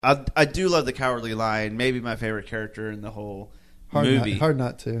I do love the Cowardly Lion. Maybe my favorite character in the whole movie. Hard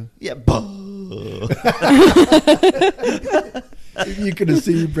not to. Yeah. You could have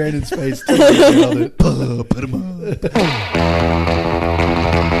seen Brandon's face too. Put him up.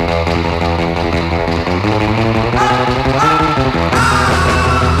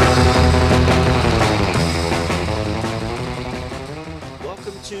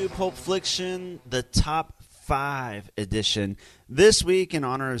 Welcome to Pulp Fiction, the top 5 edition. This week, in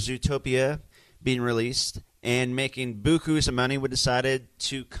honor of Zootopia being released and making bukus of money, we decided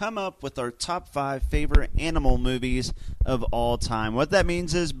to come up with our top 5 favorite animal movies of all time. What that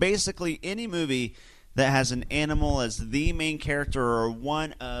means is basically any movie that has an animal as the main character or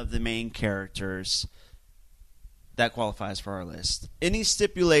one of the main characters. That qualifies for our list. Any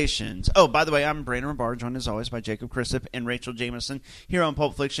stipulations? Oh, by the way, I'm Brandon Rabar, joined as always by Jacob Christop and Rachael Jameson here on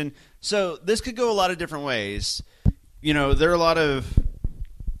Pulp Fiction. So this could go a lot of different ways. You know, there are a lot of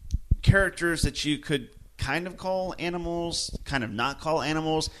characters that you could kind of call animals, kind of not call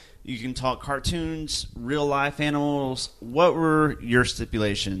animals. You can talk cartoons, real life animals. What were your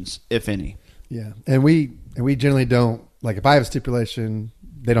stipulations, if any? Yeah, and we generally don't, like, if I have a stipulation,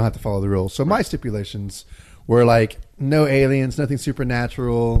 they don't have to follow the rules. So my stipulations were like no aliens, nothing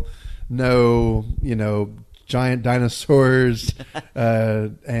supernatural, no, giant dinosaurs,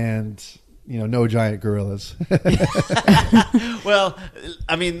 and no giant gorillas. Well,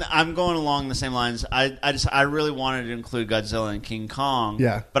 I mean, I'm going along the same lines. I really wanted to include Godzilla and King Kong.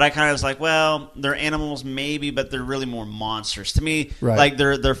 Yeah. But I kind of was like, well, they're animals maybe, but they're really more monsters. To me, right. Like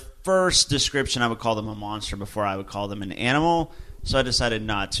their first description, I would call them a monster before I would call them an animal. So I decided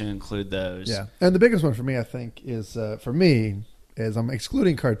not to include those. Yeah. And the biggest one for me, I think, is I'm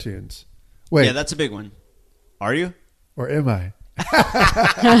excluding cartoons. Wait. Yeah, that's a big one. Are you? Or am I?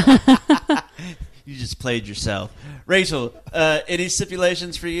 You just played yourself. Rachel, any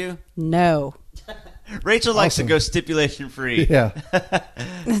stipulations for you? No. Rachel likes to go stipulation free. Yeah.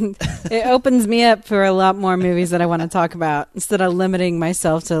 It opens me up for a lot more movies that I want to talk about instead of limiting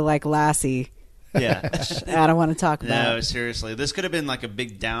myself to like Lassie. Yeah. I don't want to talk about. No, seriously. This could have been like a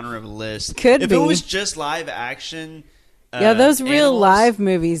big downer of a list. Could if be. If it was just live action. Yeah, those real live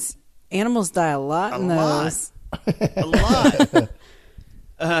movies, animals die a lot in those. A lot.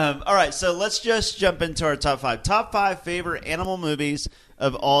 All right, so let's just jump into our top 5. Top 5 favorite animal movies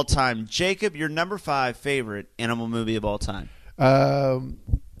of all time. Jacob, your number 5 favorite animal movie of all time.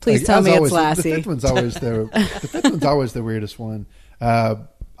 Please tell me it's Lassie. The fifth one's always the weirdest one.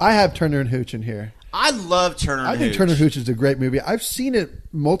 I have Turner and Hooch in here. I love Turner and Hooch. I think Turner and Hooch is a great movie. I've seen it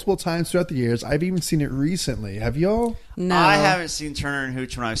multiple times throughout the years. I've even seen it recently. Have y'all? No. I haven't seen Turner and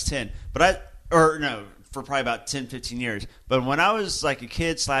Hooch when I was 10. For probably about 10, 15 years. But when I was like a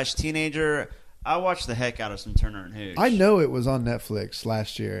kid/teenager, I watched the heck out of some Turner and Hooch. I know it was on Netflix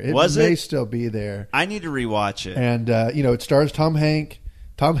last year. It may still be there. I need to rewatch it. And, it stars Tom Hanks.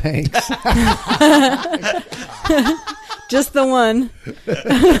 Just the one.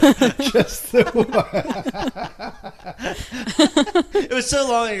 Just the one. It was so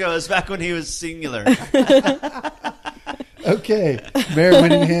long ago. It was back when he was singular. Okay. Mary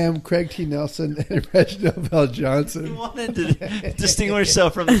Winningham, Craig T. Nelson, and Reginald Bell Johnson. He wanted to distinguish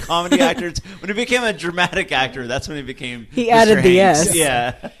himself from the comedy actors. When he became a dramatic actor, that's when he became He Mr. added the Hanks. S.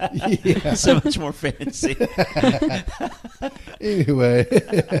 Yeah. So much more fancy. Anyway.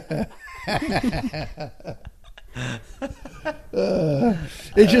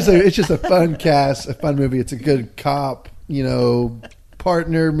 It's just a fun cast, a fun movie. It's a good cop,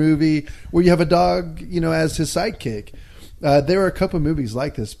 partner movie where you have a dog, as his sidekick. There were a couple of movies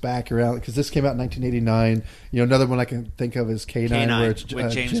like this back around because this came out in 1989. Another one I can think of is K9, where it's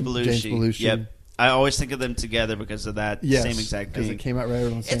with James Belushi. Yep. I always think of them together because of that same exact thing. Because it came out right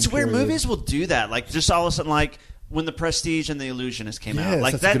around the same It's weird. period. Movies will do that. Like just all of a sudden, like when The Prestige and The Illusionist came out.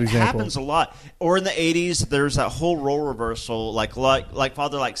 Like that's that a good example. happens a lot. Or in the 80s, there's that whole role reversal, like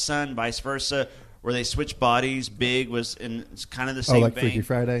father, like son, vice versa, where they switch bodies. Big was in kind of the same like vein. Freaky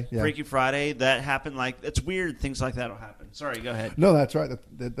Friday? Yeah. Freaky Friday. That happened. Like it's weird. Things like that will happen. Sorry, go ahead. No, that's right.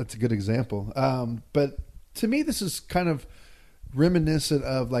 That's a good example. But to me, this is kind of reminiscent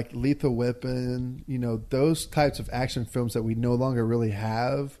of like Lethal Weapon, those types of action films that we no longer really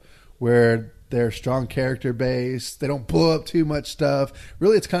have, where they're strong character based. They don't blow up too much stuff.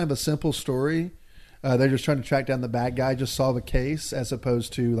 Really, it's kind of a simple story. They're just trying to track down the bad guy, just solve a case, as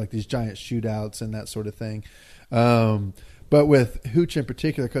opposed to like these giant shootouts and that sort of thing. But with Hooch in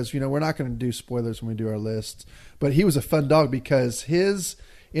particular, because, we're not going to do spoilers when we do our lists, but he was a fun dog because his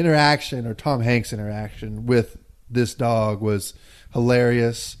interaction, or Tom Hanks' interaction with this dog, was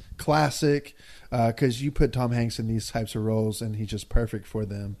hilarious, classic. because you put Tom Hanks in these types of roles and he's just perfect for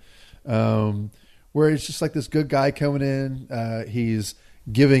them. Where it's just like this good guy coming in, he's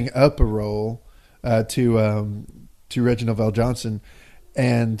giving up a role to Reginald Val Johnson,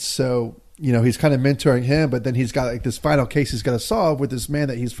 and so he's kind of mentoring him, but then he's got like this final case he's got to solve with this man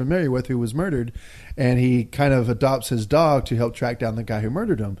that he's familiar with who was murdered, and he kind of adopts his dog to help track down the guy who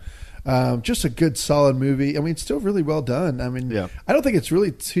murdered him. Just a good, solid movie. I mean, it's still really well done. I mean, I don't think it's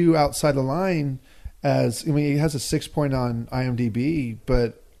really too outside the line. It has a 6 on IMDb,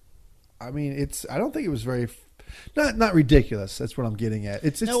 but I mean, I don't think it was very. Not ridiculous. That's what I'm getting at.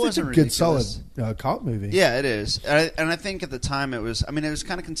 It's a good, solid cop movie. Yeah, it is. And I think at the time it was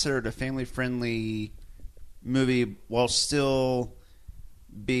kind of considered a family-friendly movie while still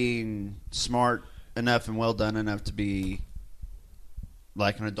being smart enough and well done enough to be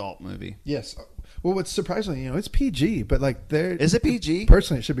like an adult movie. Yes. Well, what's surprising, it's PG, but like is it PG?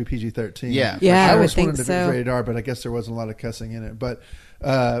 Personally, it should be PG-13. Yeah, I always wanted so. to be rated R, but I guess there wasn't a lot of cussing in it. But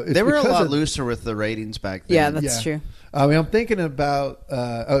they were a lot looser with the ratings back then. Yeah, that's true. I mean, I'm thinking about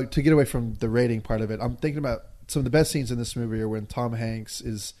to get away from the rating part of it. I'm thinking about some of the best scenes in this movie are when Tom Hanks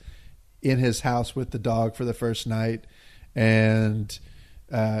is in his house with the dog for the first night, and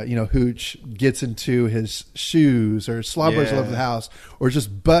Hooch gets into his shoes or slobbers all over the house or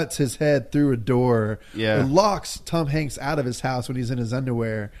just butts his head through a door or locks Tom Hanks out of his house when he's in his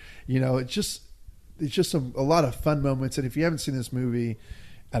underwear. It's just a lot of fun moments. And if you haven't seen this movie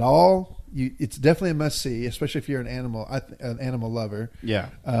at all, it's definitely a must see, especially if you're an animal lover. Yeah.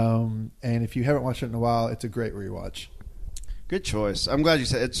 And if you haven't watched it in a while, it's a great rewatch. Good choice. I'm glad you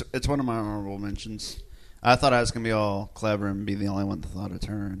said it's one of my honorable mentions. I thought I was going to be all clever and be the only one that thought of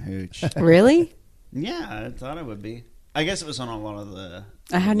Turner and Hooch. Really? Yeah, I thought it would be. I guess it was on a lot of the...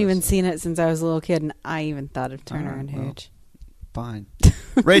 I hadn't even seen it since I was a little kid, and I even thought of Turner and Hooch. Fine.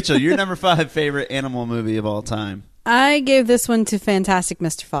 Rachel, your number 5 favorite animal movie of all time. I gave this one to Fantastic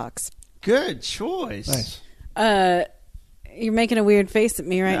Mr. Fox. Good choice. Nice. You're making a weird face at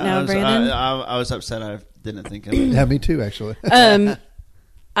me now, Brandon. I was upset I didn't think of it. Yeah, me too, actually.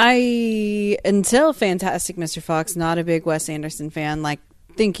 Until Fantastic Mr. Fox, not a big Wes Anderson fan.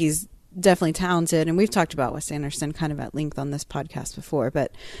 Think he's definitely talented, and we've talked about Wes Anderson kind of at length on this podcast before,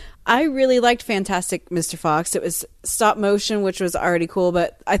 but I really liked Fantastic Mr. Fox. It was stop motion, which was already cool,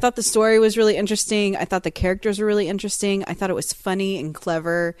 but I thought the story was really interesting. I thought the characters were really interesting. I thought it was funny and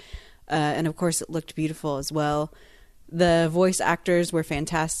clever, and of course it looked beautiful as well. The voice actors were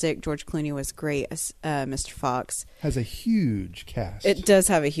fantastic. George Clooney was great as Mr. Fox. Has a huge cast. It does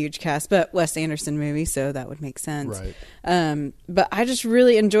have a huge cast, but Wes Anderson movie, so that would make sense. Right. But I just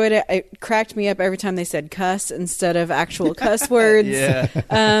really enjoyed it. It cracked me up every time they said cuss instead of actual cuss words. Yeah.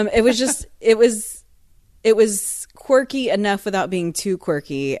 It was quirky enough without being too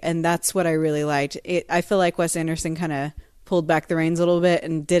quirky, and that's what I really liked. I feel like Wes Anderson kind of pulled back the reins a little bit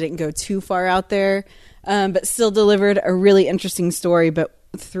and didn't go too far out there. But still delivered a really interesting story, but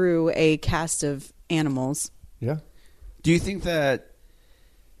through a cast of animals. Yeah. Do you think that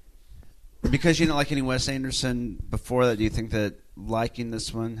because you didn't like any Wes Anderson before that, do you think that liking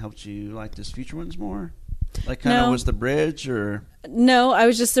this one helped you like his future ones more? Was the bridge, or? No, I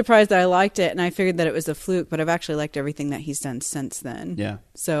was just surprised that I liked it, and I figured that it was a fluke, but I've actually liked everything that he's done since then. Yeah.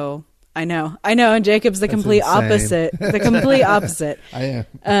 So I know, and Jacob's the complete opposite. The complete opposite. I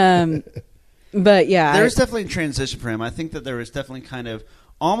am. But yeah, there was definitely a transition for him. I think that there was definitely kind of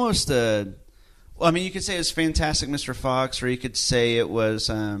almost you could say it was Fantastic Mr. Fox, or you could say it was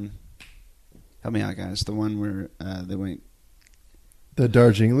help me out, guys. The one where they went the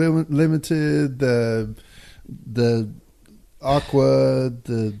Darjeeling Limited, the Aqua,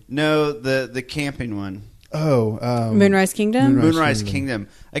 the camping one. Moonrise Kingdom. Moonrise Kingdom.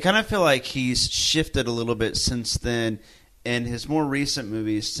 I kind of feel like he's shifted a little bit since then. And his more recent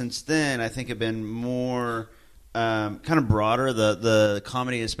movies since then, I think, have been more kind of broader. The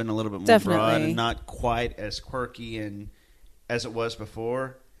comedy has been a little bit more broad and not quite as quirky as it was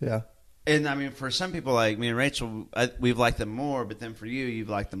before. Yeah. And, for some people like me and Rachel, we've liked them more, but then for you, you've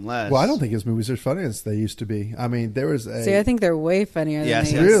liked them less. Well, I don't think his movies are as funny as they used to be. There was See, I think they're way funnier than they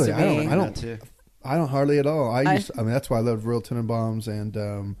used really? to be. I don't hardly at all. That's why I loved Royal Tenenbaums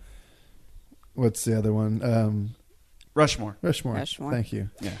and what's the other one? Rushmore. Thank you.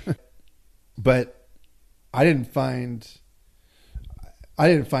 Yeah. But I didn't find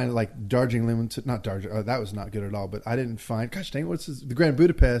it like Darjeeling Limited. Not Darjeeling. That was not good at all. But I didn't find. Gosh dang! The Grand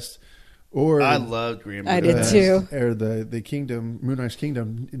Budapest Or I loved Grand I did Budapest. too. Or the Kingdom, Moonrise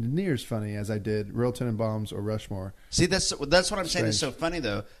Kingdom, near as funny as I did Royal Tenenbaums or Rushmore. See, that's what I'm saying is so funny,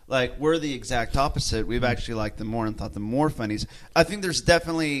 though. Like, we're the exact opposite. We've actually liked them more and thought them more funnies. I think there's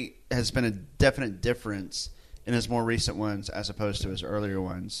definitely has been a definite difference in his more recent ones as opposed to his earlier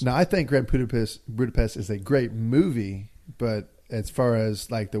ones. Now, I think Grand Budapest is a great movie, but as far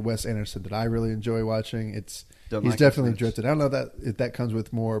as like the Wes Anderson that I really enjoy watching, he's definitely drifted. I don't know if that comes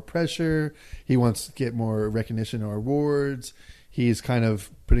with more pressure. He wants to get more recognition or awards. He's kind of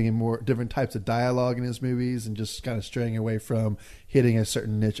putting in more different types of dialogue in his movies and just kind of straying away from hitting a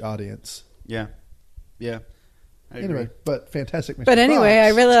certain niche audience. Yeah. Anyway, but Fantastic Mr. But anyway, Fox. I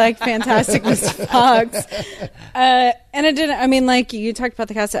really like Fantastic Mr. Fox. And it didn't, I mean, like you talked about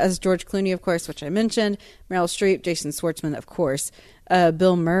the cast as George Clooney, of course, which I mentioned, Meryl Streep, Jason Schwartzman, of course.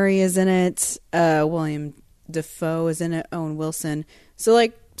 Bill Murray is in it. William Dafoe is in it. Owen Wilson. So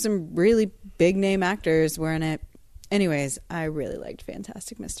like some really big name actors were in it. Anyways, I really liked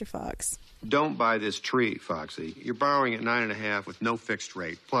Fantastic Mr. Fox. Don't buy this tree, Foxy. You're borrowing at 9.5 with no fixed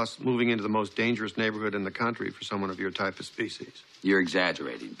rate. Plus, moving into the most dangerous neighborhood in the country for someone of your type of species. You're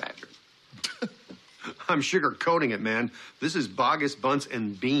exaggerating, Badger. I'm sugarcoating it, man. This is Bogus, Bunce,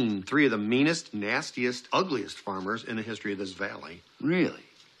 and Bean, three of the meanest, nastiest, ugliest farmers in the history of this valley. Really?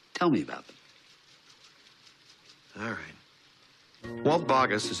 Tell me about them. All right. Walt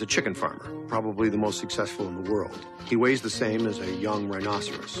Bogus is a chicken farmer, probably the most successful in the world. He weighs the same as a young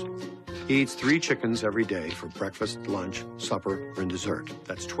rhinoceros. He eats 3 chickens every day for breakfast, lunch, supper, and dessert.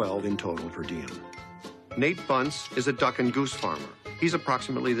 That's 12 in total per diem. Nate Bunce is a duck and goose farmer. He's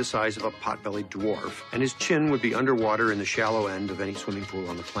approximately the size of a pot-bellied dwarf, and his chin would be underwater in the shallow end of any swimming pool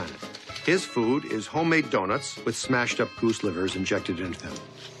on the planet. His food is homemade donuts with smashed-up goose livers injected into them.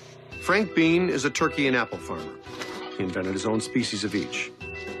 Frank Bean is a turkey and apple farmer. He invented his own species of each.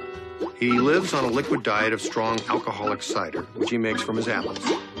 He lives on a liquid diet of strong alcoholic cider, which he makes from his apples.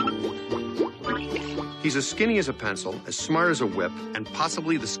 He's as skinny as a pencil, as smart as a whip, and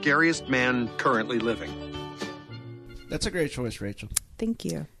possibly the scariest man currently living. That's a great choice, Rachel. Thank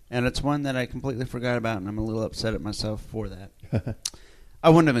you. And it's one that I completely forgot about, and I'm a little upset at myself for that. I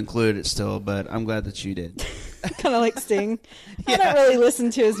wouldn't have included it still, but I'm glad that you did. Kind of like Sting. I don't really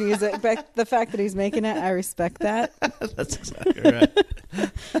listen to his music, but the fact that he's making it, I respect that. That's exactly right.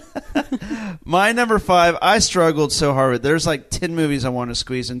 My number 5, I struggled so hard with. There's like 10 movies I want to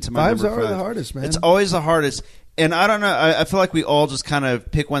squeeze into my Five's number 5. always the hardest, man. It's always the hardest. And I don't know. I feel like we all just kind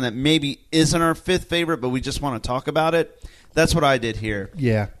of pick one that maybe isn't our 5th favorite, but we just want to talk about it. That's what I did here.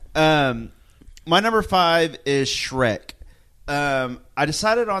 Yeah. My number 5 is Shrek. I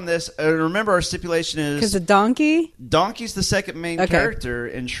decided on this. Remember, our stipulation is Because the donkey? Donkey's the second main character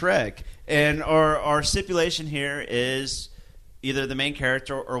in Shrek, and our stipulation here is either the main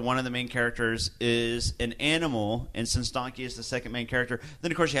character or one of the main characters is an animal. And since Donkey is the second main character,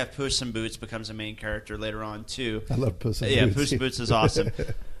 then of course you have Puss in Boots becomes a main character later on too. I love Puss in Boots. Yeah, Puss in Boots is awesome.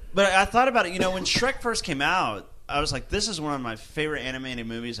 But I thought about it. You know, when Shrek first came out, I was like, this is one of my favorite animated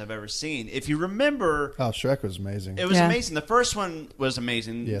movies I've ever seen. If you remember... Oh, Shrek was amazing. It was amazing. The first one was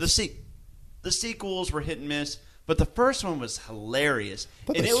amazing. Yes. The sequels were hit and miss, but the first one was hilarious.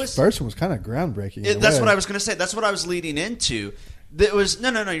 But the first one was kind of groundbreaking. That's what I was going to say. That's what I was leading into. It was no,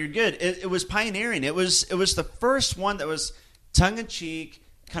 you're good. It was pioneering. It was the first one that was tongue-in-cheek,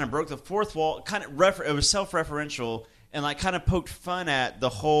 kind of broke the fourth wall, it was self-referential, and like kind of poked fun at the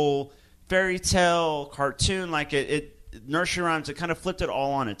whole fairy tale cartoon, like it nursery rhymes. It kind of flipped it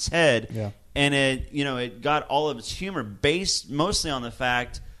all on its head, and it got all of its humor based mostly on the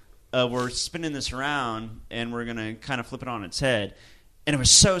fact we're spinning this around and we're gonna kind of flip it on its head, and it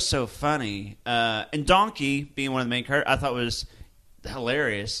was so funny. And Donkey being one of the main characters, I thought was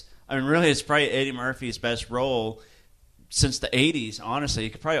hilarious. I mean, really, it's probably Eddie Murphy's best role since the '80s. Honestly, you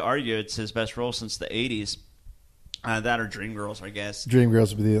could probably argue it's his best role since the '80s. That or Dreamgirls, I guess. Dreamgirls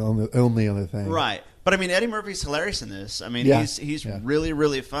would be the only other thing. Right. But, I mean, Eddie Murphy's hilarious in this. I mean, he's really,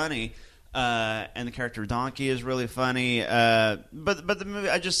 really funny. And the character of Donkey is really funny. But the movie,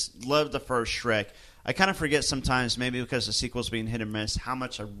 I just love the first Shrek. I kind of forget sometimes, maybe because the sequel's being hit and miss, how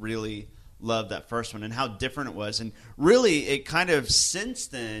much I really loved that first one and how different it was. And really, it kind of, since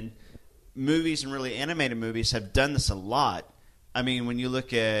then, movies and really animated movies have done this a lot. I mean, when you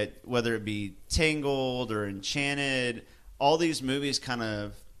look at whether it be Tangled or Enchanted, all these movies kind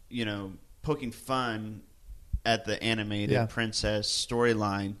of, poking fun at the animated princess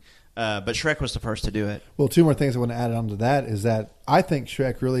storyline. But Shrek was the first to do it. Well, 2 more things I want to add on to that is that I think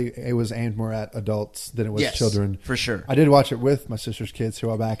Shrek it was aimed more at adults than it was children. For sure. I did watch it with my sister's kids a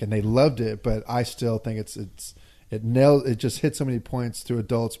while back, and they loved it, but I still think it's It just hit so many points to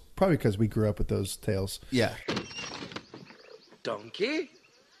adults, probably because we grew up with those tales. Yeah. Donkey?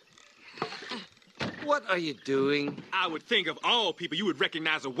 What are you doing? I would think of all people you would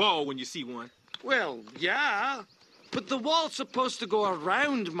recognize a wall when you see one. Well, yeah. But the wall's supposed to go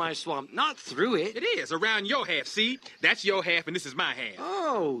around my swamp, not through it. It is, around your half, see? That's your half and this is my half.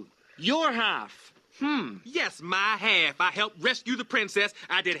 Oh, your half. Yes, my half. I helped rescue the princess.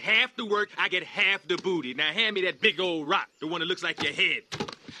 I did half the work. I get half the booty. Now hand me that big old rock, the one that looks like your head.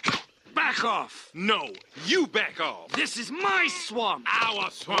 Back off. No, you back off. This is my swamp.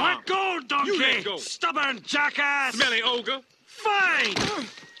 Our swamp. Let go, donkey. You let go. Stubborn jackass. Smelly ogre. Fine.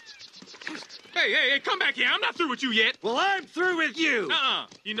 Hey, come back here. I'm not through with you yet. Well, I'm through with you.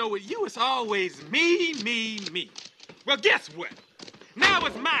 You know what? You is always me. Well, guess what? Now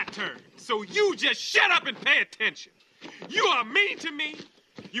it's my turn. So you just shut up and pay attention. You are mean to me.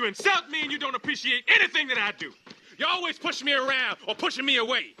 You insult me and you don't appreciate anything that I do. You always push me around or pushing me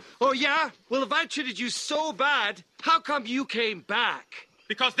away. Oh, yeah? Well, if I treated you so bad, how come you came back?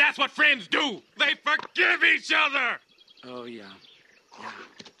 Because that's what friends do. They forgive each other. Oh, yeah.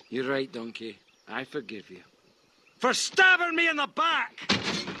 You're right, donkey. I forgive you. For stabbing me in the back!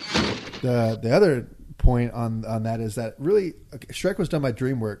 The other point on that is that really Shrek was done by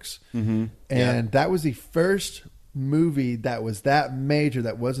DreamWorks, and that was the first movie that was that major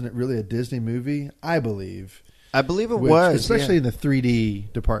that wasn't really a Disney movie, I believe. I believe it was, especially in the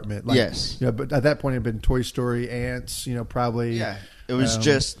 3D department. Like, yes, but at that point it had been Toy Story, Ants, probably. Yeah, it was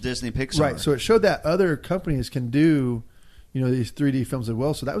just Disney Pixar, right? So it showed that other companies can do, these 3D films as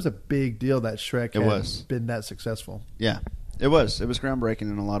well. So that was a big deal that Shrek had been that successful. Yeah, it was. It was groundbreaking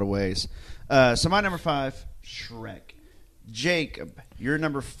in a lot of ways. So my number 5, Shrek. Jacob, your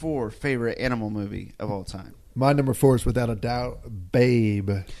number 4 favorite animal movie of all time. My number 4 is without a doubt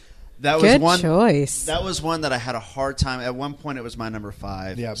Babe. That was Good one choice. That was one that I had a hard time. At one point, it was my number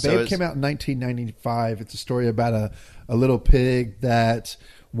 5. Yeah, Babe came out in 1995. It's a story about a little pig that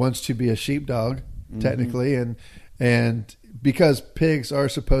wants to be a sheepdog, technically, and because pigs are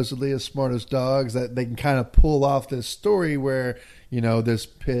supposedly as smart as dogs, that they can kind of pull off this story where this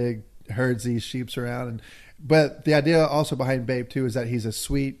pig herds these sheeps around. But the idea also behind Babe too is that he's a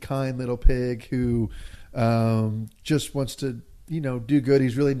sweet, kind little pig who just wants to do good.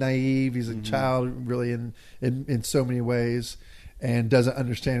 He's really naive. He's a child, really in so many ways, and doesn't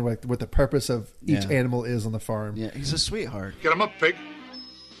understand what the purpose of each animal is on the farm. Yeah, he's a sweetheart. Get him up, pig.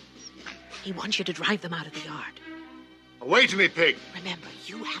 He wants you to drive them out of the yard. Away to me, pig. Remember,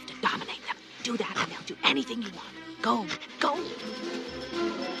 you have to dominate them. Do that and they'll do anything you want. Go, go.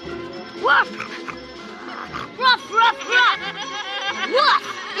 Woof! Ruff, ruff, ruff! Woof!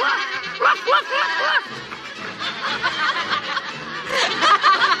 Woof! Ruff, woof, woof, woof!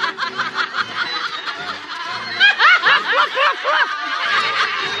 Ruff, ruff, ruff!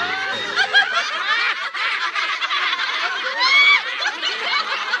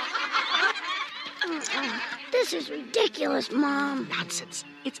 This is ridiculous, Mom. Nonsense.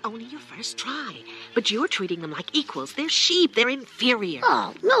 It's only your first try. But you're treating them like equals. They're sheep. They're inferior.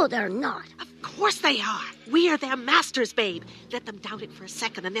 Oh, no, they're not. Of course they are. We're their masters, babe. Let them doubt it for a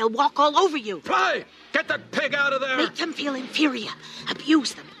second and they'll walk all over you. Fly! Get that pig out of there! Make them feel inferior.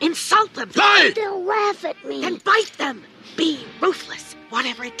 Abuse them. Insult them. Fly! They'll laugh at me. Then bite them. Be ruthless.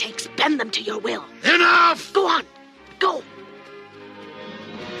 Whatever it takes, bend them to your will. Enough! Go on. Go.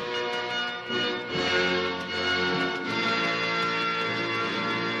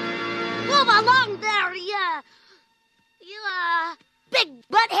 Move along there, you big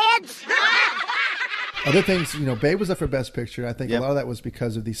buttheads. Other things, Babe was up for Best Picture. I think a lot of that was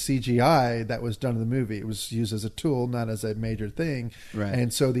because of the CGI that was done in the movie. It was used as a tool, not as a major thing. Right.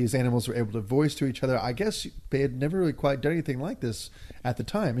 And so these animals were able to voice to each other. I guess they had never really quite done anything like this at the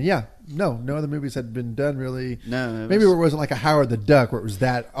time. And no other movies had been done really. No. Maybe where it wasn't like a Howard the Duck where it was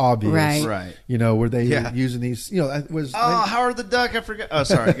that obvious. Right. Were they using these, it was. Howard the Duck, I forgot. Oh,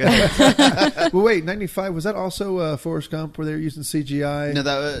 sorry. Go ahead. Well, wait, 95, was that also Forrest Gump where they were using CGI? No,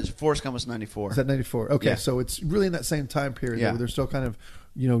 that was Forrest Gump was 94. Is that 94? Okay, so it's really in that same time period where they're still kind of,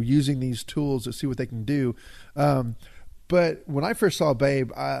 using these tools to see what they can do. But when I first saw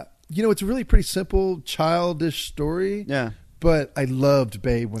Babe, it's a really pretty simple, childish story. Yeah. But I loved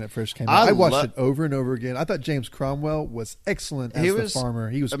Babe when it first came out. I watched it over and over again. I thought James Cromwell was excellent as the farmer.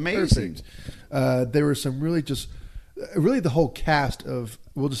 He was amazing. Perfect. There were some really really the whole cast of,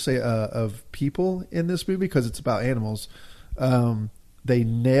 we'll just say, of people in this movie, because it's about animals. They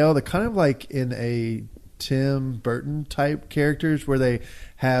nailed it, kind of like in a Tim Burton type characters where they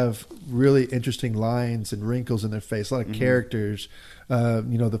have really interesting lines and wrinkles in their face. A lot of characters.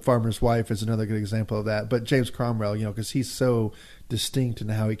 The farmer's wife is another good example of that. But James Cromwell, because he's so distinct in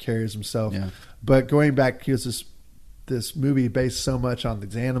how he carries himself. Yeah. But going back, here's this movie based so much on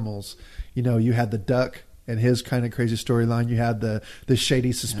these animals. You had the duck and his kind of crazy storyline. You had the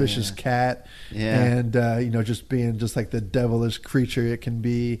shady, suspicious cat, and just being just like the devilish creature it can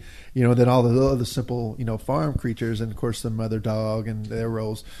be. Then all the other simple farm creatures, and of course the mother dog and their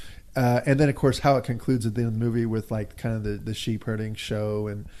roles, and then of course how it concludes at the end of the movie with like kind of the sheep herding show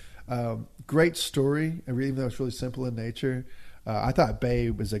and great story. And even though it's really simple in nature, I thought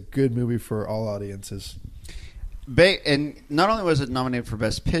Babe was a good movie for all audiences. And not only was it nominated for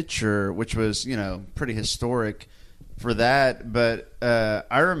Best Picture, which was, pretty historic for that, but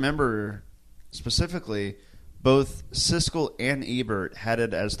I remember specifically both Siskel and Ebert had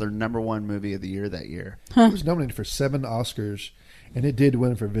it as their number one movie of the year that year. It was nominated for 7 Oscars, and it did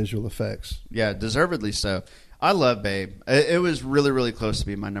win for visual effects. Yeah, deservedly so. I love Babe. It was really, really close to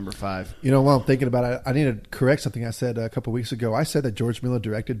being my number 5. While I'm thinking about it, I need to correct something I said a couple weeks ago. I said that George Miller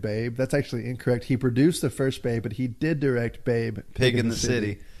directed Babe. That's actually incorrect. He produced the first Babe, but he did direct Babe, Pig in the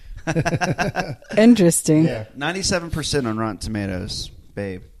City. Interesting. Yeah. 97% on Rotten Tomatoes,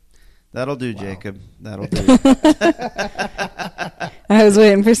 Babe. That'll do, Jacob. That'll do. I was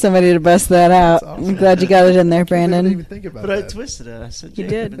waiting for somebody to bust that out. Awesome. I'm glad you got it in there, Brandon. I didn't even think about but that. I twisted it. I said You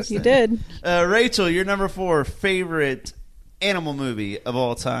Jacob did. instead. You did. Rachel, your number 4 favorite animal movie of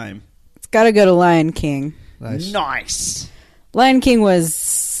all time. It's got to go to Lion King. Nice. Lion King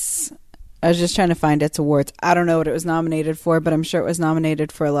was... I was just trying to find its awards. I don't know what it was nominated for, but I'm sure it was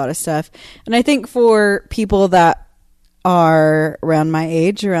nominated for a lot of stuff. And I think for people that are around my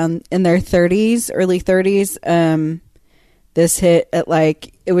age, around in their 30s, early 30s, this hit at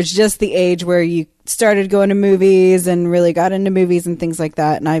it was just the age where you started going to movies and really got into movies and things like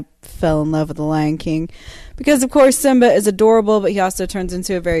that. And I fell in love with The Lion King because, of course, Simba is adorable, but he also turns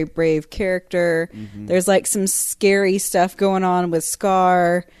into a very brave character. Mm-hmm. There's some scary stuff going on with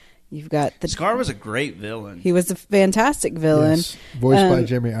Scar. You've got Scar was a great villain. He was a fantastic villain. Yes. Voiced by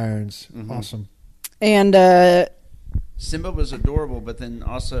Jeremy Irons. Mm-hmm. Awesome. And Simba was adorable, but then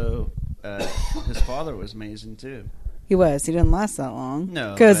also his father was amazing too. He was. He didn't last that long.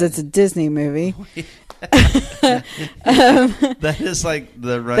 No, because it's a Disney movie. That is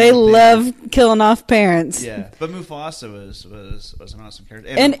the running they thing. love killing off parents. Yeah, but Mufasa was an awesome character,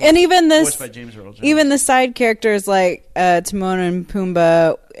 and even voiced by James Earl Jones. Even the side characters like Timon and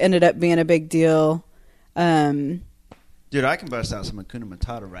Pumbaa ended up being a big deal. Dude, I can bust out some Hakuna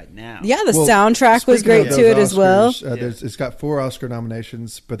Matata right now. Yeah, the soundtrack was great to it as well. It's got 4 Oscar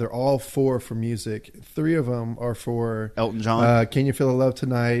nominations, but they're all 4 for music. 3 of them are for Elton John. Can You Feel the Love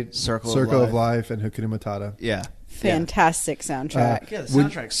Tonight, Circle of Life, and Hakuna Matata. Yeah. Fantastic soundtrack. Yeah, the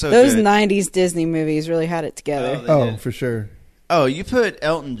soundtrack's so those good. 90s Disney movies really had it together. Oh, for sure. Oh, you put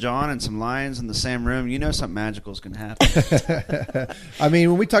Elton John and some lions in the same room, something magical is going to happen.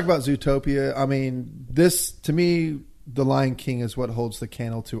 When we talk about Zootopia, this, to me, The Lion King is what holds the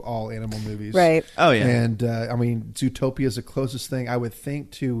candle to all animal movies. Right. Oh, yeah. And, Zootopia is the closest thing, I would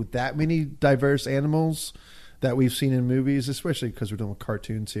think, to that many diverse animals that we've seen in movies, especially because we're doing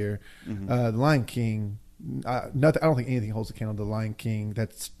cartoons here. Mm-hmm. The Lion King, I don't think anything holds the candle to The Lion King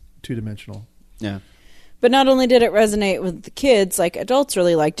that's two-dimensional. Yeah. But not only did it resonate with the kids, adults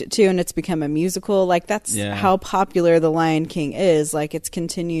really liked it too, and it's become a musical. That's how popular The Lion King is. It's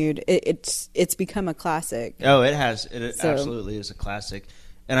continued. It's become a classic. Oh, it has. It absolutely is a classic.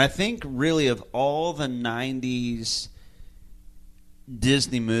 And I think really of all the 90s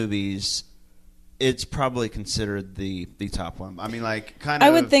Disney movies, it's probably considered the top one. I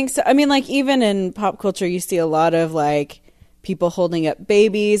would think so. Even in pop culture, you see a lot of people holding up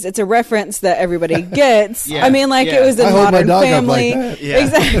babies. It's a reference that everybody gets. Yeah. It was in Modern Family. Yeah.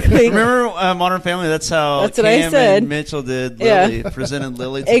 Exactly. Remember Modern Family? That's how what I said. And Mitchell did Lily, presented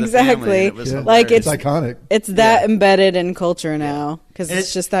Lily to exactly. the family. It's iconic. It's that embedded in culture now because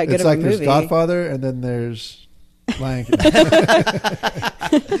it's just that good of a movie. There's Godfather and then there's Lion King.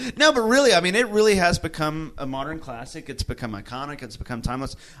 No, but really, it really has become a modern classic. It's become iconic. It's become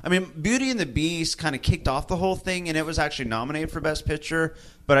timeless. Beauty and the Beast kind of kicked off the whole thing, and it was actually nominated for Best Picture.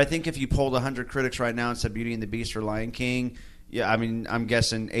 But I think if you polled 100 critics right now and said Beauty and the Beast or Lion King, I'm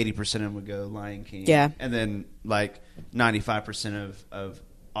guessing 80% of them would go Lion King. Yeah. And then 95% of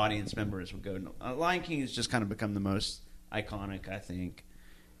audience members would go Lion King has just kind of become the most iconic, I think.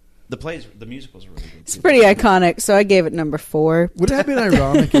 The musicals are really good. It's pretty iconic, so I gave it number 4. Would it have been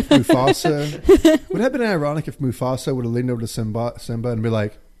ironic if Mufasa would have leaned over to Simba and be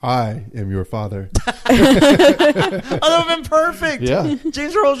like, I am your father. Oh, that would have been perfect. Yeah.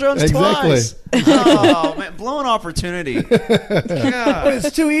 James Earl Jones Exactly. twice. Oh, man. Blown opportunity. But God.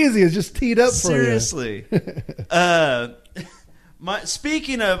 it's too easy. It's just teed up Seriously.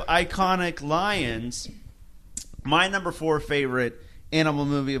 Speaking of iconic lions, my number 4 favorite animal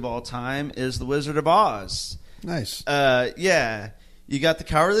movie of all time is The Wizard of Oz. for you. Nice. Yeah. You got the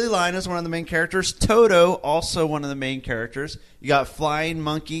Cowardly Lion as one of the main characters. Toto, also one of the main characters. You got flying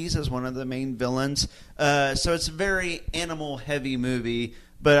monkeys as one of the main villains. So it's a very animal-heavy movie.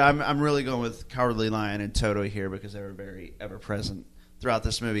 But I'm really going with Cowardly Lion and Toto here because they were very ever-present throughout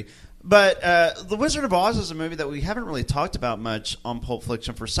this movie. But The Wizard of Oz is a movie that we haven't really talked about much on Pulp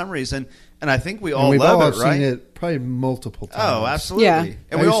Fiction for some reason. And I think we all we've love all it, right? seen it probably multiple times. Oh, absolutely. Yeah. And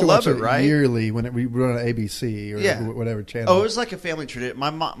I we used all to love watch it, right? Yearly when we run on ABC or whatever channel. Oh, it was like a family tradition. My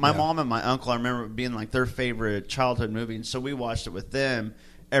mom and my uncle, I remember it being like their favorite childhood movie, and so we watched it with them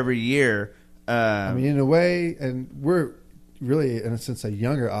every year. I mean, in a way, and we're really, in a sense, a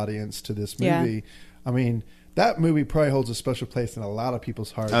younger audience to this movie. Yeah. I mean, that movie probably holds a special place in a lot of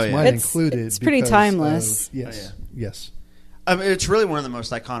people's hearts, Oh, yeah. mine It's- included. it's pretty because timeless. of- yes, Oh, yes. I mean, it's really one of the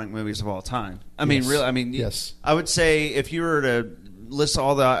most iconic movies of all time. I mean, Yes. really. I mean, Yes. I would say if you were to list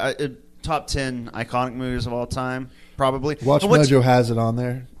all the top 10 iconic movies of all time, probably. Watch And what's Mojo has it on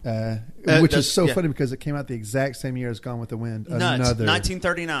there, which that's- is so yeah. funny because it came out the exact same year as Gone with the Wind. nuts.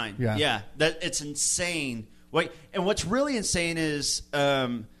 1939. Yeah. It's insane. Wait, and what's really insane is,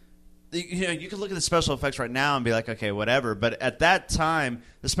 you can look at the special effects right now and be like, okay, whatever. But at that time,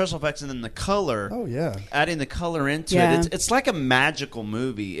 the special effects and then the color. Oh, yeah. Adding the color into Yeah. it, it's like a magical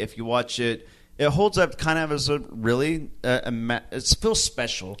movie. If you watch it, it holds up kind of as a really. It feels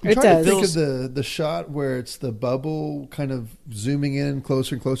special. I'm It trying does. to think of the shot where it's the bubble kind of zooming in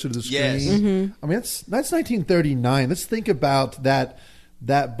closer and closer to the screen. Yes. Mm-hmm. I mean, that's 1939. Let's think about that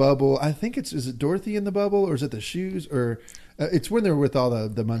bubble. I think is it Dorothy in the bubble, or is it the shoes, or it's when they're with all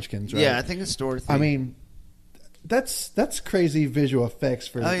the munchkins, right? Yeah, I think it's Dorothy. I mean, that's crazy visual effects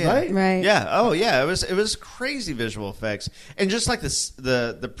for Oh, yeah. right? Right. Yeah. Oh, yeah. It was crazy visual effects, and just like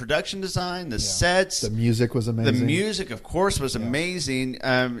the production design, the sets, The music was amazing. the music, of course, was amazing.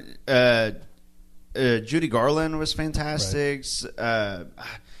 Judy Garland was fantastic. It's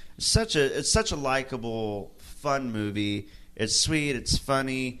such a likable, fun movie. It's sweet. It's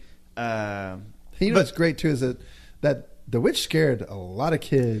funny. What's great too is that the witch scared a lot of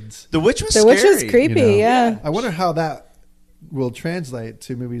kids. The witch was The scary. witch was creepy, you know? yeah. I wonder how that will translate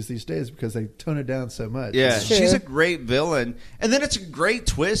to movies these days because they tone it down so much. Yeah, Sure. she's a great villain, and then it's a great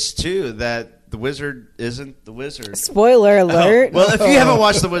twist too that the wizard isn't the wizard. Spoiler alert. Oh, well, if you haven't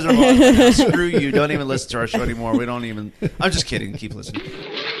watched The Wizard of Oz, screw you. Don't even listen to our show anymore. We don't even. I'm just kidding. Keep listening.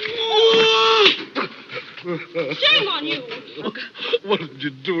 Shame on you. What did you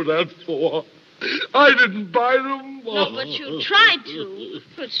do that for? I didn't buy them. No, but you tried to.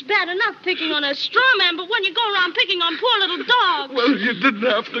 It's bad enough picking on a straw man, but when you go around picking on poor little dogs. Well, you didn't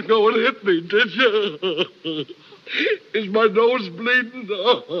have to go and hit me, did you? Is my nose bleeding?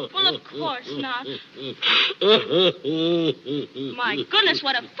 Well, of course not. My goodness,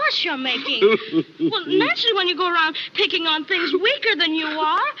 what a fuss you're making. Well, naturally, when you go around picking on things weaker than you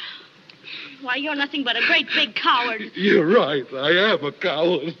are, why, you're nothing but a great big coward. You're right. I am a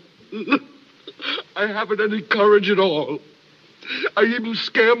coward. I haven't any courage at all. I even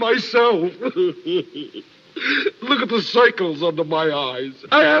scare myself. Look at the circles under my eyes.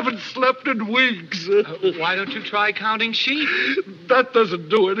 I haven't slept in weeks. Why don't you try counting sheep? That doesn't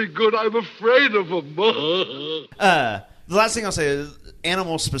do any good. I'm afraid of them. The last thing I'll say is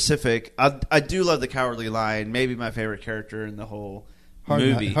animal specific. I do love the Cowardly Lion. Maybe my favorite character in the whole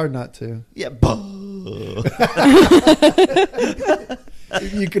movie. Hard not to. Yeah.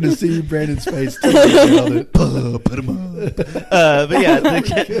 You could have seen Brandon's face too. It. Put him up. But yeah, thank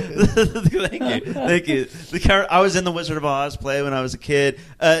you. I was in the Wizard of Oz play when I was a kid.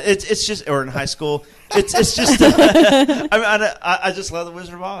 It's just, or in high school. It's just. I just love the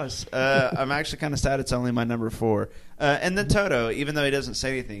Wizard of Oz. I'm actually kind of sad it's only my number 4. And then Toto, even though he doesn't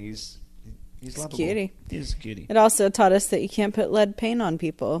say anything, he's lovable. Cutie. He's a cutie. It also taught us that you can't put lead paint on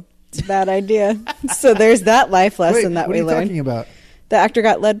people. It's a bad idea. So there's that life lesson that what we are you learned. talking about? The actor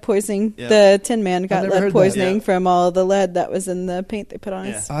got lead poisoning. Yeah. The Tin Man got never heard lead that. poisoning Yeah. from all the lead that was in the paint they put on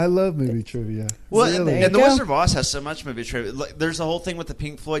his. I love movie trivia. Well, There you and the go. Wizard of Oz has so much movie trivia. Like, there's the whole thing with the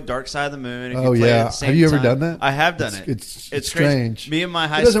Pink Floyd Dark Side of the Moon. If Oh, you play it yeah. at the same Have you ever time. done that? I have done it. It's crazy. strange. Me and my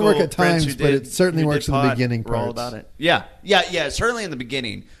high It doesn't school work at friends times, who but did, it certainly who works did in the pod beginning were all parts. about it. Yeah, certainly in the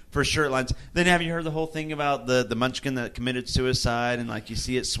beginning. for shirt lines. Then have you heard the whole thing about the munchkin that committed suicide and like you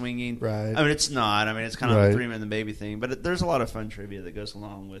see it swinging? Right. I mean, it's not. I mean, it's kind of Right. the 3-Man and the Baby thing, but there's a lot of fun trivia that goes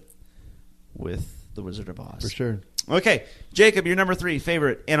along with the Wizard of Oz. For sure. Okay, Jacob, your number 3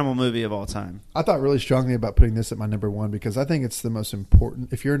 favorite animal movie of all time. I thought really strongly about putting this at my number 1 because I think it's the most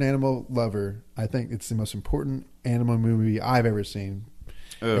important. If you're an animal lover, I think it's the most important animal movie I've ever seen.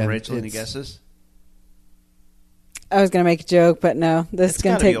 Oh, Rachel, any guesses? I was going to make a joke, but no, this is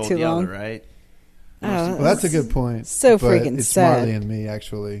going to take too long. Right? Oh, well, that's a good point. So but freaking it's sad. Marley and Me,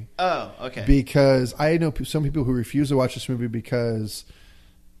 actually. Oh, okay. Because I know some people who refuse to watch this movie because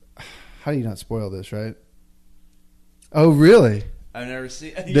how do you not spoil this, right? Oh, really? I've never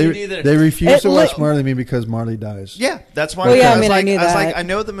seen. They, You neither. they refuse to watch Marley and Me because Marley dies. Yeah, that's why. Well, yeah, I was mean, like, I knew was that. like, I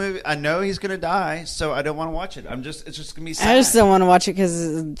know the movie. I know he's gonna die, so I don't want to watch it. It's just gonna be sad. I just don't want to watch it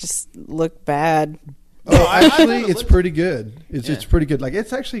because it just looked bad. Oh, I actually, thought it it's looked- pretty good. It's Yeah. pretty good. Like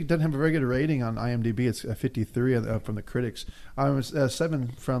it's actually doesn't have a very good rating on IMDb. It's a 53 from the critics. I was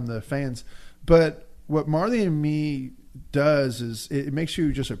 7 from the fans. But what Marley and Me does is it makes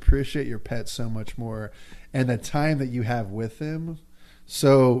you just appreciate your pet so much more, and the time that you have with them.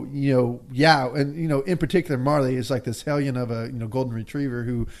 So, and in particular, Marley is like this hellion of a golden retriever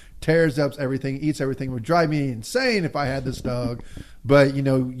who tears up everything, eats everything. Would drive me insane if I had this dog. But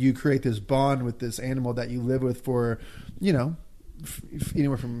you create this bond with this animal that you live with for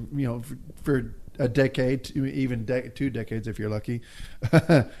anywhere from for a decade to even 2 decades if you're lucky,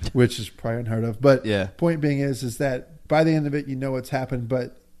 which is probably unheard of. But point being is that by the end of it, you know what's happened,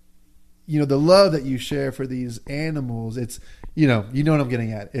 but the love that you share for these animals, it's you know what I'm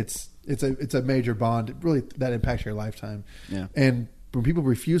getting at. It's a major bond. It really that impacts your lifetime. Yeah. And when people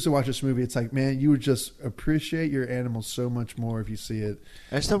refuse to watch this movie, it's like, man, you would just appreciate your animals so much more if you see it.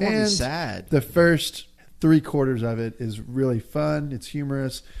 I still want to be sad. The first 3/4 of it is really fun. It's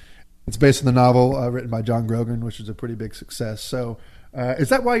humorous. It's based on the novel written by John Grogan, which is a pretty big success. So, is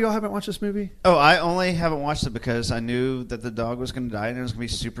that why y'all haven't watched this movie? Oh, I only haven't watched it because I knew that the dog was going to die and it was going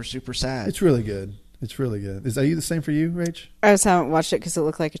to be super, super sad. It's really good. It's really good. Is that the same for you, Rach? I just haven't watched it because it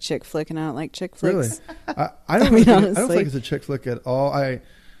looked like a chick flick, and I don't like chick flicks. Really? I don't feel like it's a chick flick at all.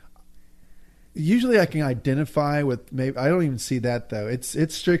 Usually I can identify with maybe I don't even see that though. It's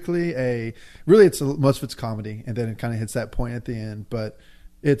strictly most of it's comedy, and then it kind of hits that point at the end, but.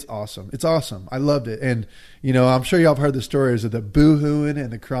 It's awesome. It's awesome. I loved it. And, I'm sure y'all have heard the stories of the boo-hooing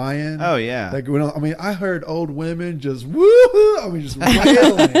and the crying. Oh, yeah. I heard old women just woo-hoo. Just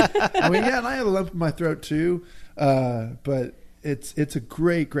wailing. And I had a lump in my throat too. But it's a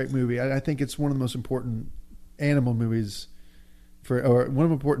great, great movie. I think it's one of the most important animal movies one of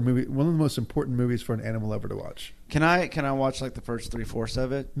the most important movies for an animal lover to watch. Can I watch like the first 3/4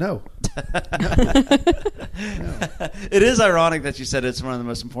 of it? No. It is ironic that you said it's one of the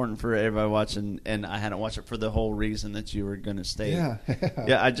most important for everybody watching, and I hadn't watched it for the whole reason that you were going to state. Yeah.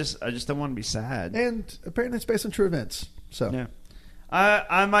 I just don't want to be sad. And apparently it's based on true events. So yeah,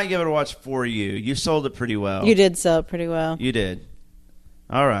 I might give it a watch for you. You sold it pretty well. You did sell it pretty well. You did.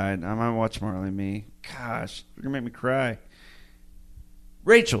 All right, I might watch Marley and Me. Gosh, you're gonna make me cry.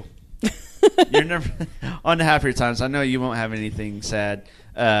 Rachel, you're never on the happier times. I know you won't have anything sad.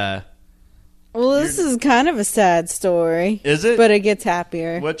 Well, this is kind of a sad story. Is it? But it gets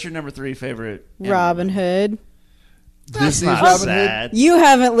happier. What's your number 3 favorite? Robin Hood. Disney's Robin Hood. You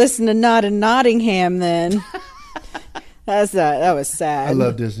haven't listened to Not in Nottingham, then. That was sad. I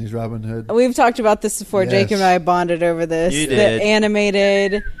love Disney's Robin Hood. We've talked about this before. Yes. Jake and I bonded over this. You did. The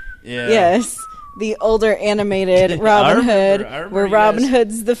animated. Yeah. Yes. The older animated Robin Hood, where Robin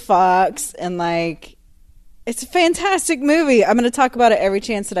Hood's the fox, and it's a fantastic movie. I'm going to talk about it every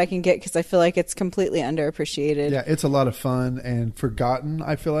chance that I can get because I feel like it's completely underappreciated. Yeah, it's a lot of fun and forgotten.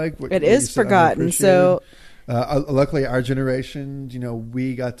 I feel like it is forgotten. So, luckily, our generation,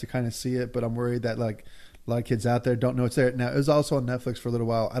 we got to kind of see it, but I'm worried that a lot of kids out there don't know it's there. Now, it was also on Netflix for a little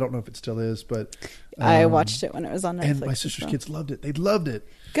while. I don't know if it still is, but I watched it when it was on Netflix. And my sister's kids loved it. They loved it.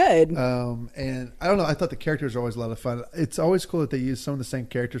 Good. And I don't know. I thought the characters are always a lot of fun. It's always cool that they use some of the same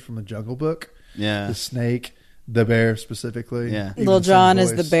characters from the Jungle Book. Yeah. The snake, the bear specifically. Yeah. Little John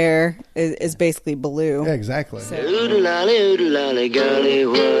is the bear, is basically Baloo. Yeah, exactly. So. Oodle-lolly, golly,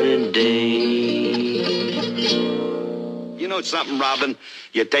 what a day. You know something, Robin?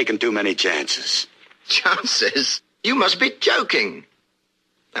 You're taking too many chances. Chances? You must be joking.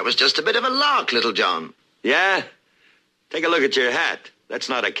 That was just a bit of a lark, Little John. Yeah? Take a look at your hat. That's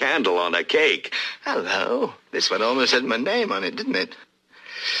not a candle on a cake. Hello. This one almost had my name on it, didn't it?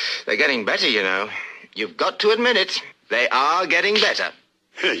 They're getting better, you know. You've got to admit it. They are getting better.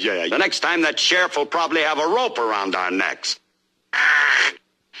 Yeah, the next time that sheriff will probably have a rope around our necks.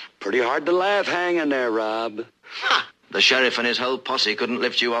 pretty hard to laugh hanging there, Rob. Ha! The sheriff and his whole posse couldn't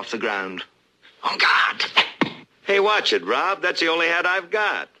lift you off the ground. On guard! Hey, watch it, Rob. That's the only hat I've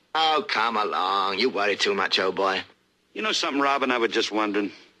got. Oh, come along. You worry too much, old boy. You know something, Robin? I was just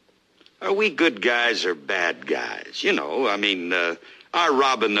wondering. Are we good guys or bad guys? You know, I mean, are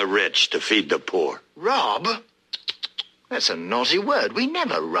robbing the rich to feed the poor? Rob? That's a naughty word. We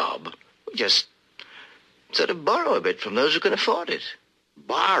never rob. We just sort of borrow a bit from those who can afford it.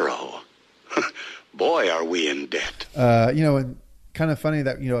 Borrow? Boy, are we in debt. And kind of funny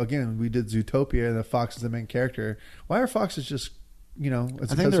that, again, we did Zootopia and the fox is the main character. Why are foxes just, I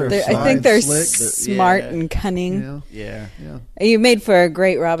think they're smart and cunning. Yeah. You made for a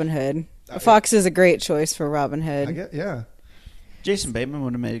great Robin Hood. A fox is a great choice for Robin Hood. I get, yeah. Jason Bateman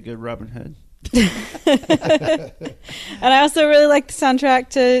would have made a good Robin Hood. And I also really like the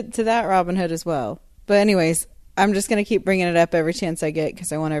soundtrack to that Robin Hood as well. But anyways, I'm just going to keep bringing it up every chance I get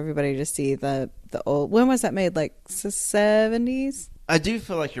because I want everybody to see the old... When was that made? Like the 70s? I do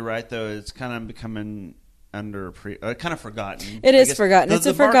feel like you're right, though. It's kind of becoming kind of forgotten. It is forgotten. It's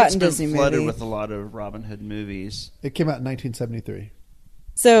a forgotten Disney movie. Flooded with a lot of Robin Hood movies. It came out in 1973.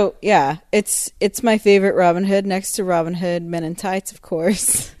 So, yeah, it's my favorite Robin Hood, next to Robin Hood, Men in Tights, of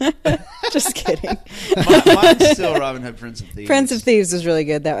course. Just kidding. Mine's still Robin Hood, Prince of Thieves. Prince of Thieves is really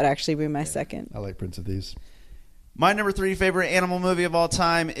good. That would actually be my second. I like Prince of Thieves. My number 3 favorite animal movie of all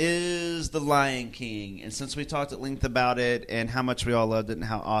time is The Lion King. And since we talked at length about it and how much we all loved it and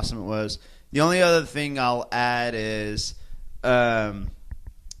how awesome it was, the only other thing I'll add is I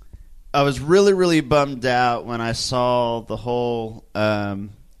was really, really bummed out when I saw the whole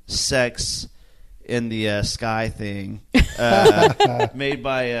sex in the sky thing made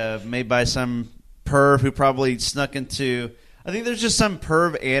by some perv who probably snuck into. I think there's just some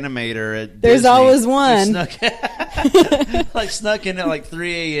perv animator at There's Disney always one. Snuck in at like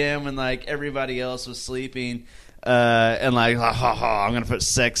 3 a.m. when like everybody else was sleeping. And like, I'm going to put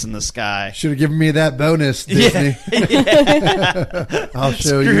sex in the sky. Should have given me that bonus, Disney. Yeah. I'll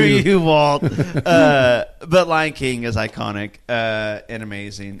show Screw you. you, Walt. But Lion King is iconic and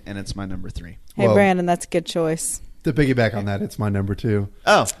amazing, and it's my number 3. Hey, well, Brandon, that's a good choice. To piggyback on that, it's my number 2.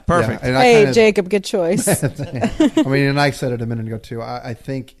 Oh, perfect. Yeah, hey, Jacob, good choice. I mean, and I said it a minute ago, too. I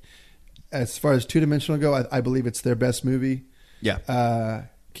think as far as two-dimensional go, I believe it's their best movie. Yeah.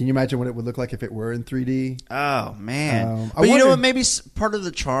 Can you imagine what it would look like if it were in 3D? Oh, man. But you know what? Maybe part of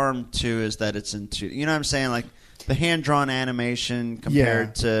the charm, too, is that it's in 2D. You know what I'm saying? Like, the hand-drawn animation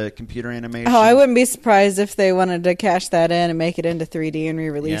compared to computer animation. Oh, I wouldn't be surprised if they wanted to cash that in and make it into 3D and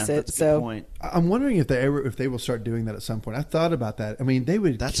re-release it. That's a good point. I'm wondering if they will start doing that at some point. I thought about that. I mean, they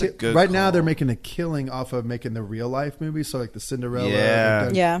would. That's a good right call. now, they're making a killing off of making the real-life movies, so like the Cinderella.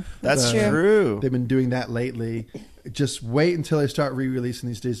 Yeah, that's true. They've been doing that lately. Just wait until they start re-releasing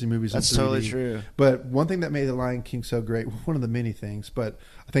these Disney movies. That's in 3D. totally true. But one thing that made The Lion King so great, one of the many things, but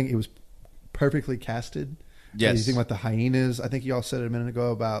I think it was perfectly casted. Yes. You think about the hyenas. I think you all said it a minute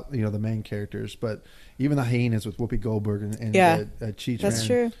ago about the main characters, but even the hyenas with Whoopi Goldberg and Chi-Tran. That's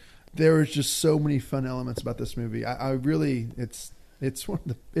true. There was just so many fun elements about this movie. I really, it's one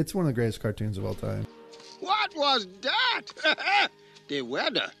of the greatest cartoons of all time. What was that? The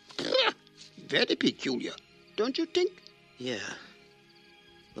weather, very peculiar, don't you think? Yeah.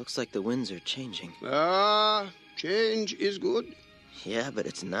 Looks like the winds are changing. Change is good. Yeah, but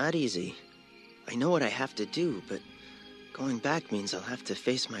it's not easy. I know what I have to do, but going back means I'll have to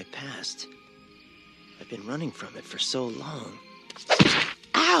face my past. I've been running from it for so long.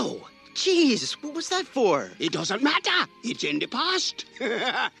 Ow! Jeez, what was that for? It doesn't matter. It's in the past.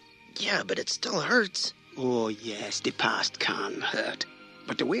 Yeah, but it still hurts. Oh, yes, the past can hurt.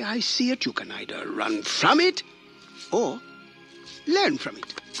 But the way I see it, you can either run from it or learn from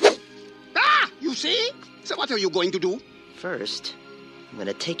it. You see? So what are you going to do? First, I'm going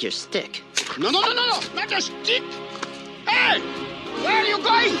to take your stick. No, not a stick. Hey, where are you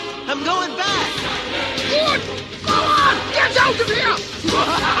going? I'm going back. Good. Go on, get out of here.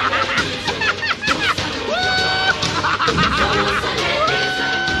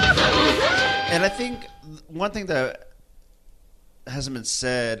 And I think one thing that hasn't been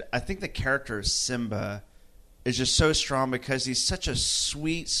said, I think the character of Simba is just so strong because he's such a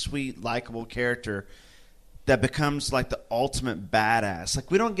sweet, likable character that becomes like the ultimate badass. Like,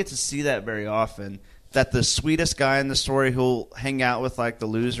 we don't get to see that very often, that the sweetest guy in the story who'll hang out with like the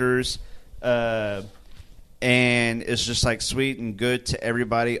losers and is just like sweet and good to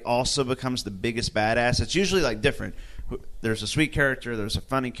everybody also becomes the biggest badass. It's usually like different. There's a sweet character, there's a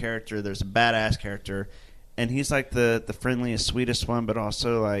funny character, there's a badass character, and he's like the friendliest, sweetest one, but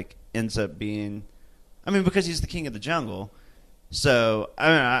also like ends up being, I mean, because he's the king of the jungle, So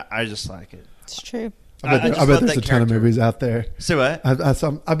I just like it. It's true. I bet there's a ton of movies out there. So what?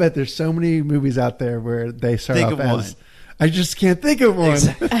 I bet there's so many movies out there where they start Think off of as. one. I just can't think of one.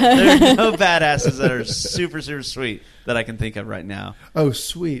 Exactly. There are no badasses that are super, super sweet that I can think of right now. Oh,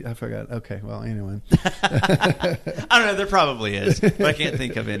 sweet. I forgot. Okay, well, anyway. I don't know. There probably is, but I can't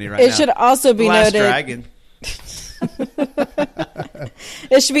think of any right now. It should also be Last noted. Dragon.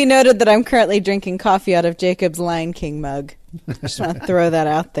 It should be noted that I'm currently drinking coffee out of Jacob's Lion King mug. Just want to throw that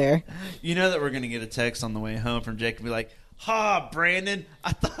out there. You know that we're going to get a text on the way home from Jake and be like, "Ha, Brandon,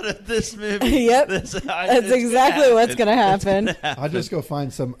 I thought of this movie." Yep. That's exactly what's going to happen. I'll just go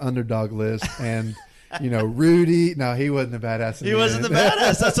find some underdog list and, Rudy. No, he wasn't a badass. He wasn't the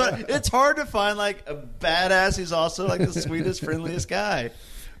badass. That's what. It's hard to find like a badass who's also like the sweetest, friendliest guy.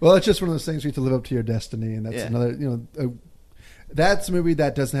 Well, it's just one of those things where you have to live up to your destiny, and that's another. That's a movie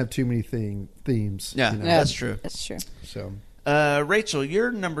that doesn't have too many themes. Yeah, that's true. That's true. So, Rachel, your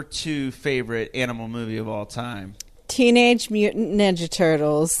number 2 favorite animal movie of all time? Teenage Mutant Ninja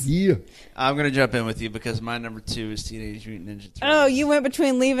Turtles. Yeah. I'm going to jump in with you because my number 2 is Teenage Mutant Ninja Turtles. Oh, you went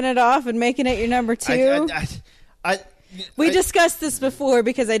between leaving it off and making it your number 2? We discussed this before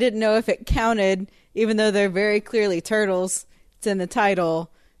because I didn't know if it counted, even though they're very clearly turtles. It's in the title.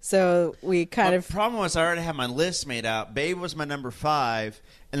 So we kind of... The problem was I already had my list made out. Babe was my number 5,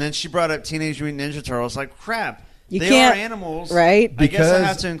 and then she brought up Teenage Mutant Ninja Turtles. Like, crap. They are animals. Right? I guess I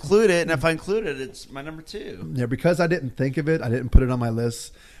have to include it, and if I include it, it's my number 2. Yeah, because I didn't think of it, I didn't put it on my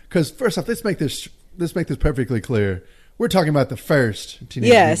list. Because first off, let's make this perfectly clear. We're talking about the first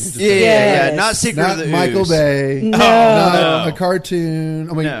Teenage Mutant Ninja Turtles. Yeah. Not Secret of the Ooze. Michael Bay. No. Not a cartoon.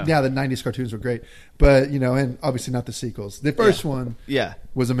 I mean, yeah, the 90s cartoons were great. But, and obviously not the sequels. The first one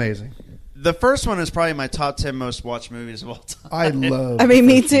was amazing. The first one is probably my top 10 most watched movies of all time. I love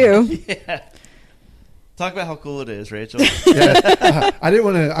me too. Yeah. Talk about how cool it is, Rachel. I didn't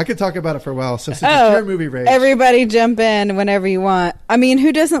want to. I could talk about it for a while. So since it's your movie, Rach, everybody jump in whenever you want. I mean,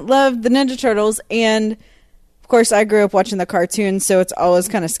 who doesn't love the Ninja Turtles? And of course, I grew up watching the cartoons, so it's always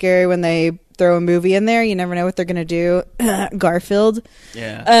kind of scary when they throw a movie in there. You never know what they're going to do. Garfield.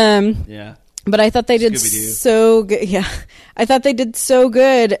 Yeah. Yeah. But I thought they did so good. Yeah, I thought they did so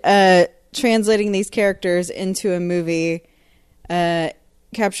good translating these characters into a movie.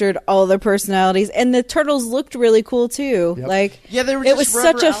 Captured all their personalities, and the turtles looked really cool too. Yep. Like, they were. It was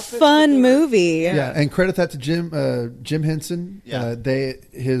such a fun movie. Yeah, and credit that to Jim Henson. Yeah.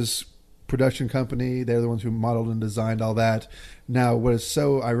 His production company. They're the ones who modeled and designed all that. Now, what is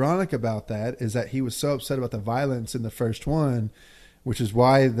so ironic about that is that he was so upset about the violence in the first one, which is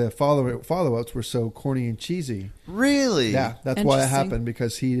why the follow-ups were so corny and cheesy. Really? Yeah, that's why it happened,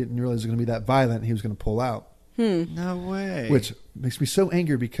 because he didn't realize it was going to be that violent. He was going to pull out. No way. Which makes me so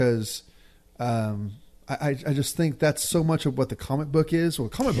angry because I just think that's so much of what the comic book is. Well,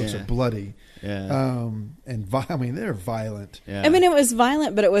 comic books are bloody. Yeah. They're violent. Yeah. I mean, it was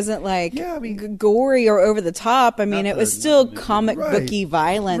violent, but it wasn't like gory or over the top. I mean, it was still comic booky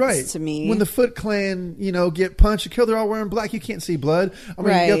violence to me. When the Foot Clan, get punched and killed, they're all wearing black. You can't see blood. I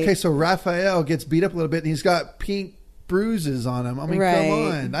mean, okay, so Raphael gets beat up a little bit and he's got pink bruises on him. I mean, come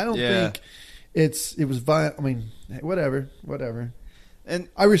on. I don't think it was violent. I mean, whatever. And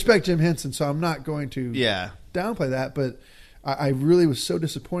I respect Jim Henson, so I'm not going to downplay that, but I really was so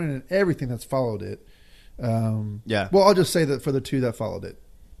disappointed in everything that's followed it. Well, I'll just say that for the two that followed it.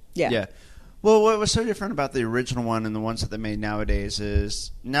 Yeah. Well, what was so different about the original one and the ones that they made nowadays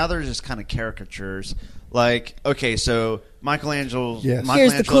is now they're just kind of caricatures. Like, okay, so Michelangelo's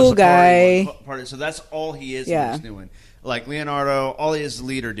here's the cool guy. Party, so that's all he is in this new one. Like Leonardo, all he is the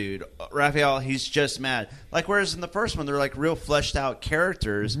leader dude. Raphael, he's just mad. Like, whereas in the first one, they're like real fleshed out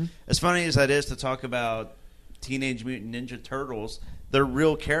characters. Mm-hmm. As funny as that is to talk about Teenage Mutant Ninja Turtles, they're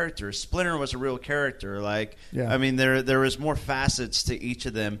real characters. Splinter was a real character. Like, I mean, there was more facets to each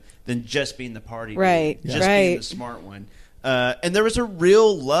of them than just being the party dude, just being the smart one. And there was a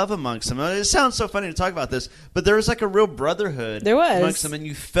real love amongst them. It sounds so funny to talk about this, but there was like a real brotherhood amongst them, and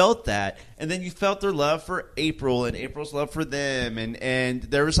you felt that. And then you felt their love for April and April's love for them, and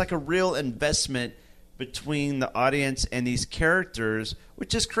there was like a real investment between the audience and these characters,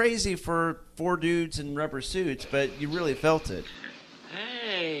 which is crazy for 4 dudes in rubber suits, but you really felt it.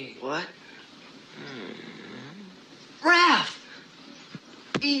 Hey. What? Raph!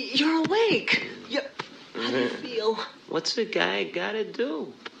 You're awake. How do you feel? What's the guy gotta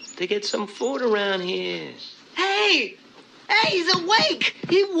do to get some food around here? Hey, he's awake.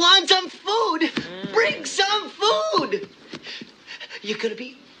 He wants some food. Bring some food. You're gonna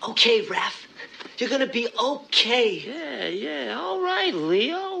be okay, Raph. You're gonna be okay. Yeah. All right,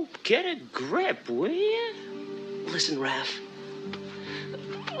 Leo. Get a grip, will you? Listen, Raph.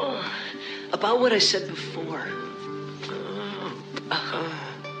 About what I said before.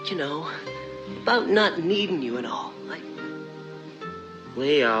 You know, about not needing you and all. Like,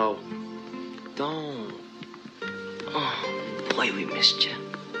 Leo, don't. oh, boy, we missed you.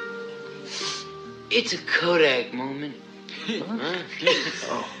 It's a Kodak moment.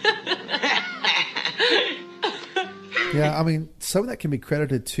 Yeah, I mean, some of that can be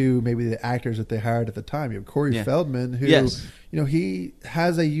credited to maybe the actors that they hired at the time. You have Corey Feldman, who, he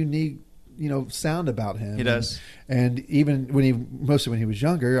has a unique, sound about him. He does. And even mostly when he was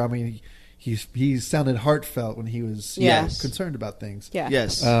younger, I mean, he sounded heartfelt when he was concerned about things. Yeah.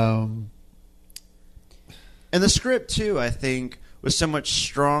 Yes. And the script, too, I think, was so much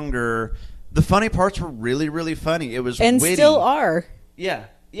stronger. The funny parts were really, really funny. It was witty. Still are. Yeah.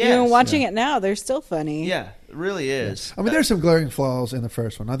 Yes. Watching it now, they're still funny. Yeah, it really is. Yeah. I mean, there's some glaring flaws in the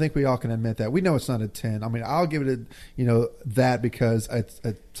first one. I think we all can admit that. We know it's not a 10. I mean, I'll give it that because it's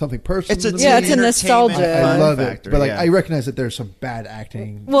something personal. It's a nostalgia. I love factor, it, but I recognize that there's some bad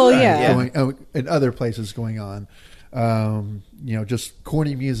acting. Going in other places going on. Just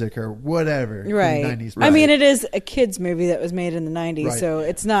corny music or whatever. Right. 90s I mean, it is a kids movie that was made in the 90s, so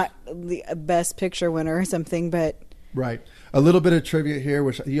it's not the best picture winner or something, but. Right. A little bit of trivia here,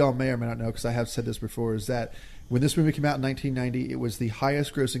 which you all may or may not know because I have said this before, is that when this movie came out in 1990, it was the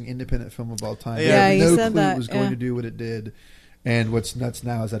highest grossing independent film of all time. Yeah, you no clue that. It was going to do what it did. And what's nuts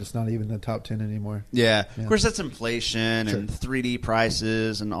now is that it's not even in the top 10 anymore. Yeah. Of course, that's inflation and 3D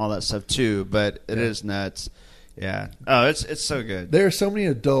prices and all that stuff, too, but it is nuts. Yeah. Oh, it's so good. There are so many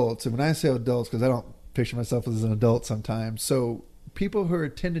adults, and when I say adults, because I don't picture myself as an adult sometimes, so people who are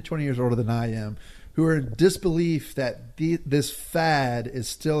 10 to 20 years older than I am, who are in disbelief that this fad is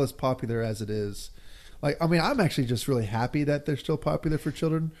still as popular as it is. Like, I mean, I'm actually just really happy that they're still popular for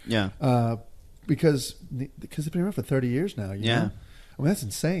children. Yeah. Because they've been around for 30 years now. You know? I mean, that's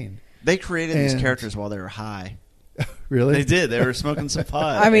insane. They created these characters while they were high. Really? They did. They were smoking some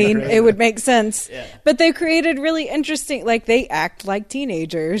pot. I mean, it would make sense. Yeah. But they created really interesting, they act like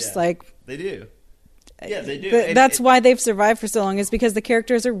teenagers. Yeah. They do. Yeah, they do. That's why they've survived for so long, is because the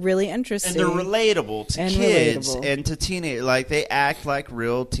characters are really interesting. And they're relatable to kids and to teenagers. Like, they act like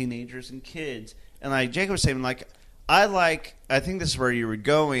real teenagers and kids. And like Jacob was saying, I think this is where you were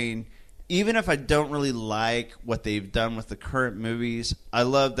going. Even if I don't really like what they've done with the current movies, I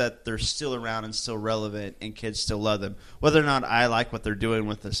love that they're still around and still relevant and kids still love them. Whether or not I like what they're doing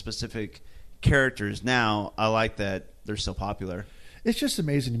with the specific characters now, I like that they're still popular. It's just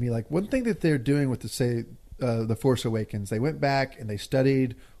amazing to me. Like, one thing that they're doing with The Force Awakens, they went back and they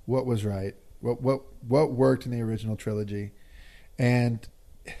studied what was right, what worked in the original trilogy, and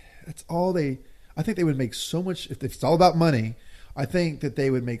that's all I think they would make so much if it's all about money. I think that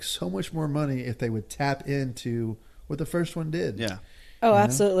they would make so much more money if they would tap into what the first one did. Yeah. Oh,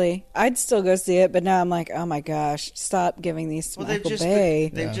 absolutely. I'd still go see it, but now I'm like, oh my gosh, stop giving these to Michael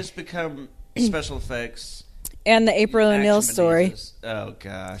Bay. They've just become special effects. And the April O'Neil story. Oh,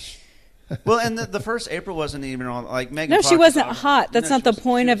 gosh. Well, and the first April wasn't even on, like, Megan Fox. No, she wasn't hot. That's not the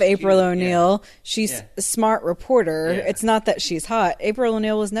point of April O'Neil. Yeah. She's a smart reporter. Yeah. It's not that she's hot. April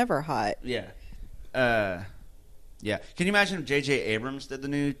O'Neil was never hot. Yeah. Yeah. Can you imagine if J.J. Abrams did the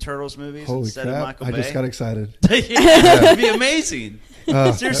new Turtles movies instead of Michael Bay? I just got excited. It'd be amazing.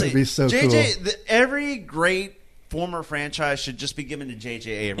 Seriously. That'd be so cool. Every great former franchise should just be given to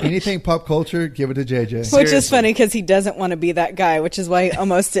J.J. Abrams. Anything pop culture, give it to J.J. Which is funny because he doesn't want to be that guy, which is why he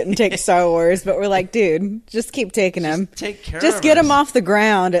almost didn't take Star Wars. But we're like, dude, just keep taking him. Take care just of get us. him off the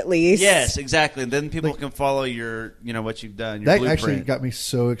ground at least. Yes, exactly. And then people can follow your, what you've done. Your that blueprint. Actually got me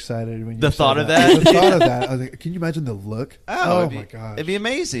so excited when you the thought that. of that. The thought of that. I was like, can you imagine the look? Oh my gosh, it'd be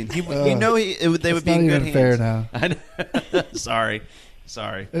amazing. They would be in good hands. Fair now. I know. Sorry.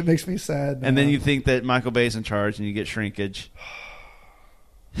 It makes me sad now. And then you think that Michael Bay's in charge and you get shrinkage.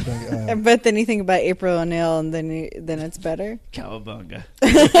 But then you think about April O'Neil and then it's better. Cowabunga.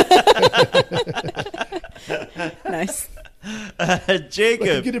 Nice.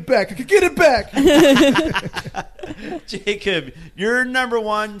 Jacob. I can get it back. Jacob, your number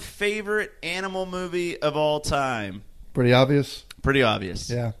one favorite animal movie of all time. Pretty obvious.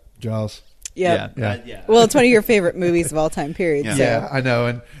 Yeah. Jaws. Yep. Yeah. Well, it's one of your favorite movies of all time, period. Yeah. So. Yeah, I know.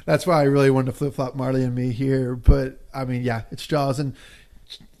 And that's why I really wanted to flip-flop Marley and me here. But, I mean, yeah, it's Jaws. And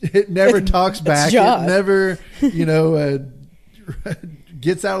it never talks back. Jaws. It never,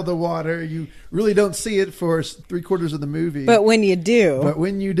 gets out of the water. You really don't see it for 3/4 of the movie. But when you do.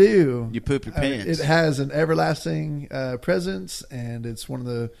 You poop your pants. It has an everlasting presence. And it's one of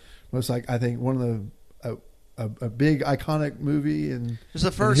the most, a big iconic movie in It's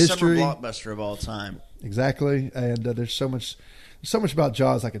the first history. summer blockbuster of all time. Exactly, and there's so much so much about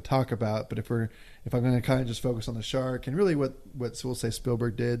Jaws I could talk about, but if I'm going to kind of just focus on the shark, and really what we'll say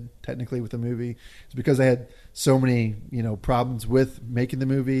Spielberg did technically with the movie is because they had so many problems with making the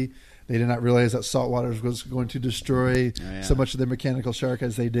movie. They did not realize that saltwater was going to destroy so much of the mechanical shark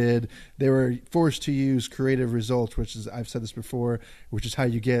as they did. They were forced to use creative results, which is, I've said this before, which is how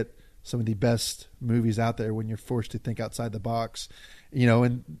you get some of the best movies out there when you're forced to think outside the box.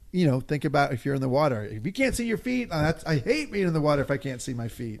 Think about if you're in the water. If you can't see your feet, I hate being in the water if I can't see my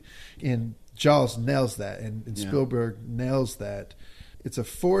feet. And Jaws nails that, and Spielberg nails that. It's a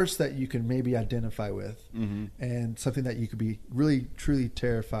force that you can maybe identify with, and something that you could be really, truly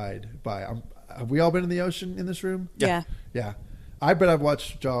terrified by. Have we all been in the ocean in this room? Yeah. Yeah. I bet I've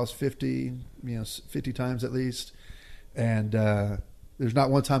watched Jaws 50 times at least, and there's not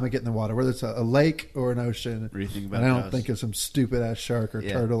one time I get in the water, whether it's a lake or an ocean, and I don't think of some stupid ass shark or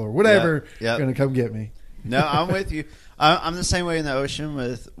turtle or whatever going to come get me. No, I'm with you. I'm the same way in the ocean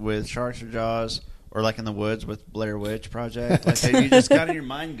with sharks or Jaws, or like in the woods with Blair Witch Project. Like you just kind of your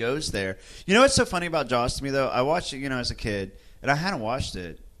mind goes there. You know what's so funny about Jaws to me though? I watched it, as a kid, and I hadn't watched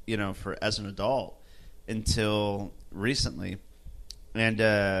it, as an adult until recently. And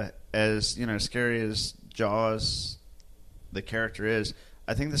as scary as Jaws, the character is,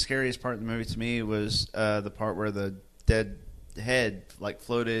 I think the scariest part of the movie to me was the part where the dead head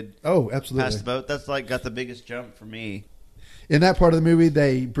floated. Oh, absolutely. Past the boat. That's got the biggest jump for me. In that part of the movie,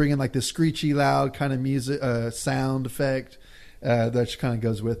 they bring in this screechy, loud kind of music, sound effect that kind of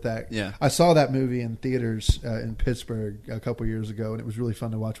goes with that. Yeah, I saw that movie in theaters in Pittsburgh a couple years ago, and it was really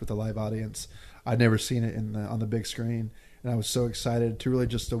fun to watch with a live audience. I'd never seen it on the big screen, and I was so excited to really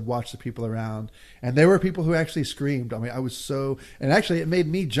just to watch the people around. And there were people who actually screamed. I mean, I was so, and actually, it made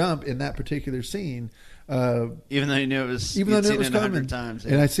me jump in that particular scene. Even though you knew it was, even though I knew it was coming 100 times,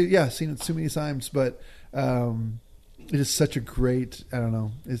 and I seen it so many times, but. It is such a great. I don't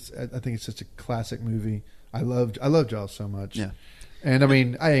know. I think it's such a classic movie. I love Jaws so much. Yeah, and I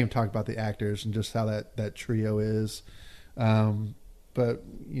mean, I didn't even talk about the actors and just how that trio is. But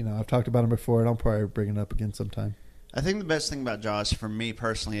I've talked about them before, and I'll probably bring it up again sometime. I think the best thing about Jaws for me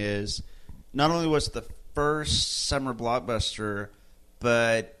personally is not only was it the first summer blockbuster,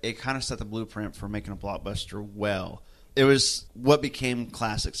 but it kind of set the blueprint for making a blockbuster well. It was what became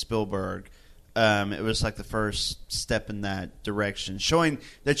classic Spielberg. It was the first step in that direction, showing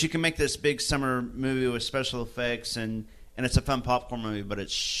that you can make this big summer movie with special effects and it's a fun popcorn movie, but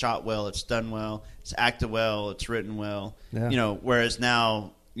it's shot well, it's done well, it's acted well, it's written well. Yeah. Whereas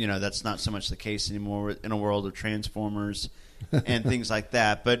now, that's not so much the case anymore in a world of Transformers and things like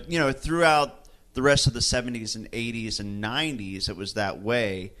that. But, throughout the rest of the 70s and 80s and 90s, it was that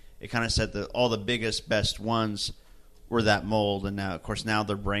way. It kind of said that all the biggest, best ones were that mold, and now, of course, they're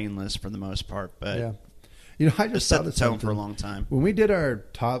brainless for the most part. But I just set the tone for a long time. When we did our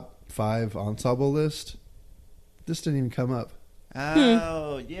top 5 ensemble list, this didn't even come up.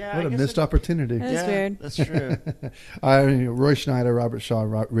 Oh, yeah. What a missed opportunity. That's weird. That's true. Roy Schneider, Robert Shaw,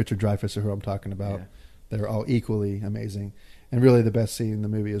 Richard Dreyfuss are who I'm talking about. Yeah. They're all equally amazing. And really the best scene in the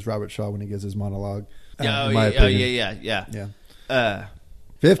movie is Robert Shaw when he gives his monologue. Yeah.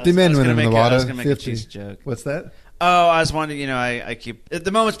 50 men went in the water. I was going to make a cheesy joke. What's that? Oh, I was wondering, I keep...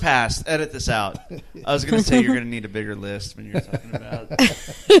 The moment's passed. Edit this out. I was going to say you're going to need a bigger list when you're talking about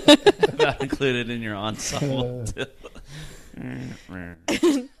included in your ensemble.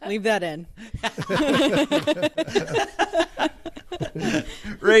 Leave that in.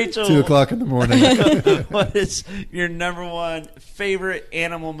 Rachel. 2:00 in the morning. What is your number one favorite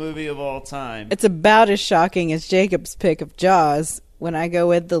animal movie of all time? It's about as shocking as Jacob's pick of Jaws when I go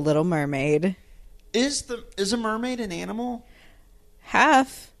with The Little Mermaid. Is a mermaid an animal?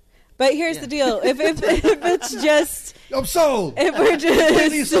 Half. But here's the deal. If it's just... I'm sold. If we're just...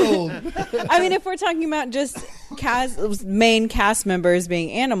 Really sold. I mean, if we're talking about just main cast members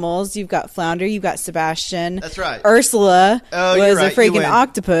being animals, you've got Flounder, you've got Sebastian. That's right. Ursula was a freaking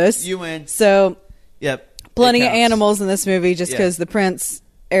octopus. You win. So, yep, plenty of animals in this movie just because the Prince,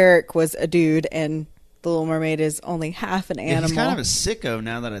 Eric, was a dude and... The Little Mermaid is only half an animal. He's kind of a sicko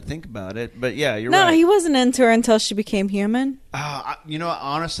now that I think about it. But yeah, you're right. No, he wasn't into her until she became human.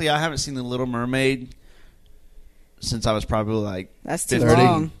 Honestly, I haven't seen The Little Mermaid since I was probably That's too 30.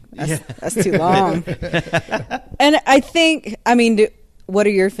 long. That's too long. And I think, what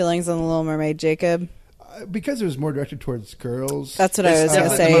are your feelings on The Little Mermaid, Jacob? Because it was more directed towards girls. That's what I was going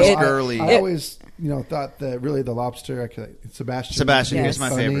to say. Girly. I always, thought that really the lobster, Sebastian, he was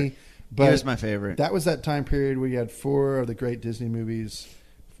my favorite. But he was my favorite. That was that time period where you had 4 of the great Disney movies.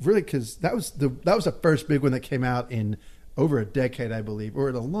 Really, because that was the first big one that came out in over a decade, I believe, or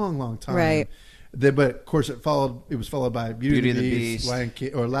in a long, long time. Right. But of course, it was followed by Beauty and the Beast, Lion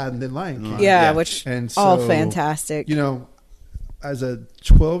King, or Aladdin, then Lion King. Yeah, which all fantastic. You know, as a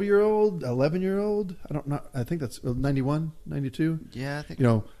 12-year-old, 11-year-old, I don't know. I think that's 91, 92. Yeah, I think. You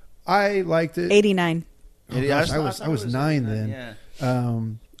know, I liked it. 89. Oh, gosh, I was 9 then. Yeah.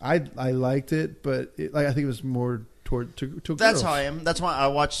 I liked it, but I think it was more toward to That's girls. how I am. That's why I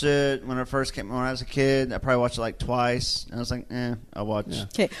watched it when it first came. When I was a kid, I probably watched it like twice. And I was like, I'll watch.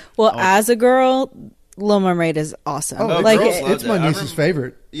 Okay. Well, as a girl, Little Mermaid is awesome. Oh, like it's my niece's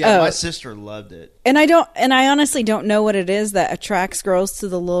favorite. Yeah, my sister loved it. And I honestly don't know what it is that attracts girls to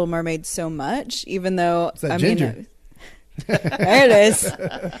the Little Mermaid so much, even though ginger. There it is.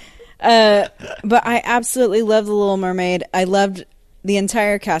 But I absolutely love the Little Mermaid. I loved the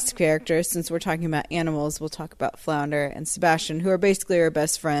entire cast of characters. Since we're talking about animals, we'll talk about Flounder and Sebastian, who are basically our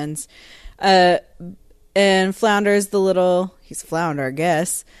best friends. And Flounder's he's a flounder, I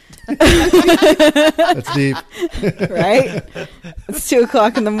guess. That's deep. Right? It's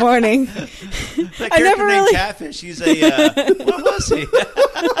 2:00 in the morning. That character named Catfish, he's what was he?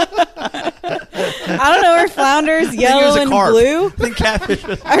 I don't know. Are flounders yellow and blue? I think Catfish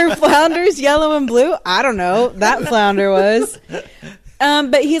was... Are flounders yellow and blue? I don't know. That flounder was.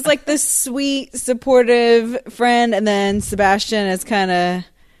 But he's like this sweet, supportive friend, and then Sebastian is kind of...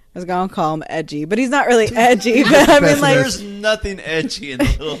 I was going to call him edgy, but he's not really edgy. But I mean, like, there's nothing edgy in The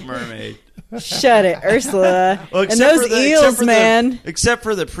Little Mermaid. Shut it, Ursula. Well, and those eels, man. Except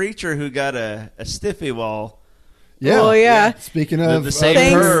for the preacher who got a stiffy wall. Yeah. Well, yeah. Speaking of the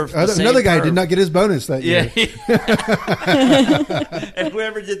same curve, another guy did not get his bonus that year. And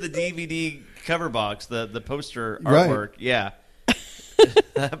whoever did the DVD cover box, the poster artwork, yeah.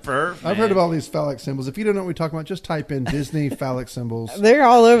 I've heard of all these phallic symbols. If you don't know what we're talking about, just type in Disney phallic symbols. They're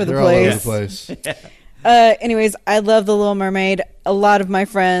all over the place. All over the place. Anyways, I love The Little Mermaid. A lot of my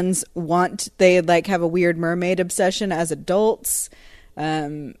friends they have a weird mermaid obsession as adults.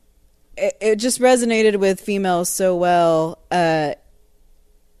 It just resonated with females so well.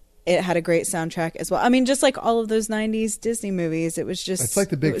 It had a great soundtrack as well. I mean, just like all of those 90s Disney movies, it's like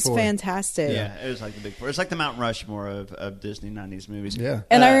the Big Four. Fantastic. Yeah, it was like the Big Four. It's like the Mount Rushmore of Disney 90s movies. Yeah.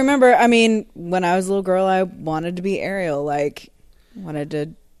 And I remember, when I was a little girl, I wanted to be Ariel. Wanted to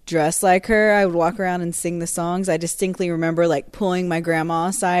dress like her. I would walk around and sing the songs. I distinctly remember, pulling my grandma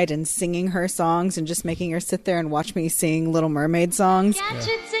aside and singing her songs and just making her sit there and watch me sing Little Mermaid songs.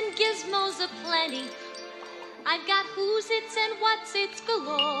 Gadgets and gizmos aplenty. I've got who's its and what's its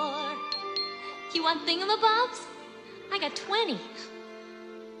galore. You want thingamabobs? I got 20.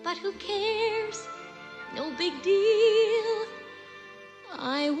 But who cares? No big deal.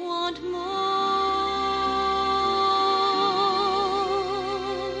 I want more.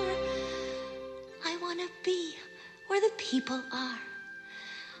 I want to be where the people are.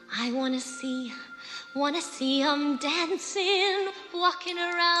 I want to see 'em dancing, walking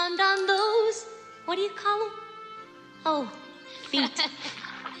around on those, what do you call them? Oh, feet.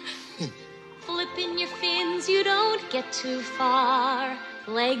 Flipping your fins, you don't get too far.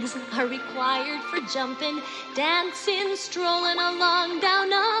 Legs are required for jumping, dancing, strolling along down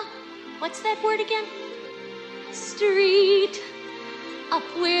what's that word again? Street. Up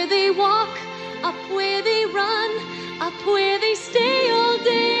where they walk, up where they run, up where they stay all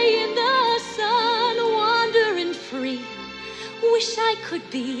day in the sun, wandering free. Wish I could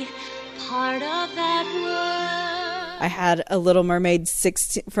be part of that world. I had a Little Mermaid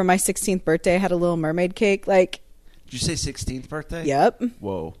for my 16th birthday. I had a Little Mermaid cake. Did you say 16th birthday? Yep.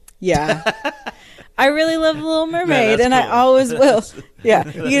 Whoa. Yeah. I really love The Little Mermaid, and cool. I always will. Yeah.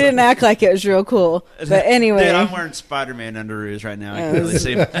 You didn't act like it was real cool. But anyway. Dude, I'm wearing Spider-Man underoos right now. I can really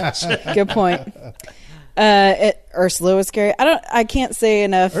see that. Good point. Ursula was scary. I can't say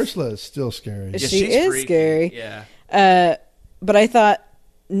enough. Ursula is still scary. She is freaky. scary. Yeah. But I thought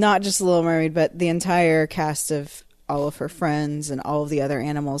not just The Little Mermaid, but the entire cast of all of her friends and all of the other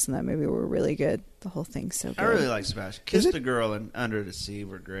animals in that movie were really good. The whole thing's so good. I really like Sebastian. Kiss the Girl and Under the Sea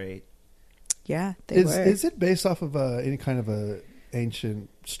were great. Yeah, they were. Is it based off of any kind of a ancient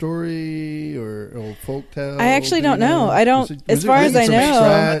story or old folk tale? I actually don't know. I don't. As far as I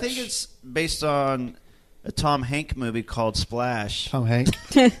know, I think it's based on a Tom Hanks movie called Splash. Tom Hanks.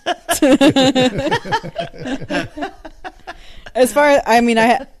 As far as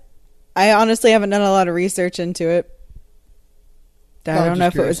I honestly haven't done a lot of research into it. I don't know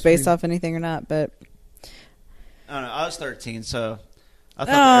if it was based off anything or not, but I don't know. I was 13, so I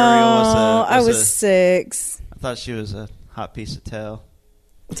thought Ariel I was 6. I thought she was a hot piece of tail.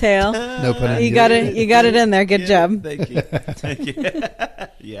 No pun intended. You got it in there. Good job. Thank you. Thank you.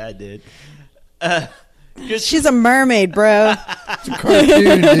 Yeah, I did. She's a mermaid, bro. It's a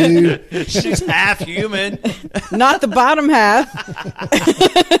cartoon, dude. She's half human. Not the bottom half.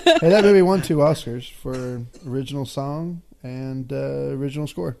 Hey, that movie won 2 Oscars for original song and original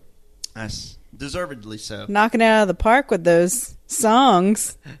score. That's deservedly so. Knocking it out of the park with those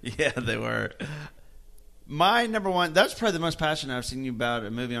songs. Yeah, they were. My number one, that's probably the most passionate I've seen you about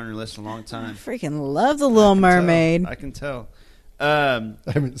a movie on your list in a long time. I freaking love The Little Mermaid. I can tell. I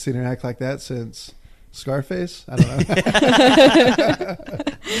haven't seen her act like that since Scarface. I don't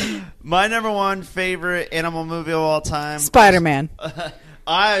know. My number one favorite animal movie of all time, Spider-Man.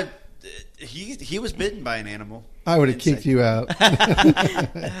 He was bitten by an animal. I would have kicked you out.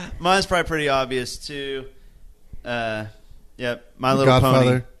 Mine's probably pretty obvious too. Yep, My Little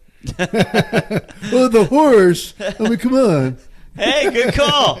Godfather. Pony. Oh, the horse! I mean, come on. Hey, good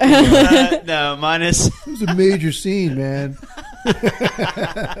call. No, mine is. It was a major scene, man.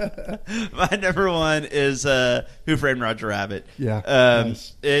 My number one is Who Framed Roger Rabbit. Yeah,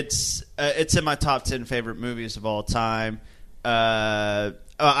 nice. It's in my top 10 favorite movies of all time.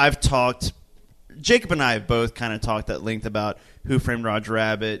 I've talked. Jacob and I have both kind of talked at length about Who Framed Roger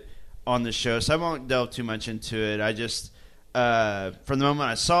Rabbit on the show, so I won't delve too much into it. I just from the moment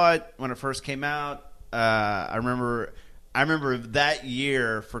I saw it when it first came out, I remember that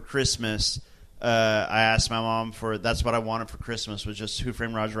year for Christmas. I asked my mom that's what I wanted for Christmas was just Who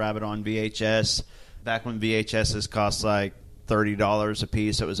Framed Roger Rabbit on VHS. Back when VHSs cost like $30 a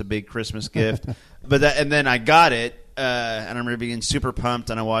piece, it was a big Christmas gift. And then I got it, and I remember being super pumped,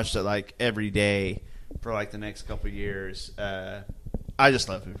 and I watched it like every day for like the next couple of years. I just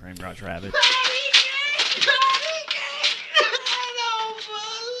love Who Framed Roger Rabbit.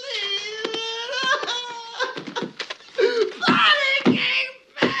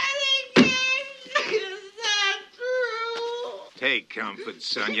 Take comfort,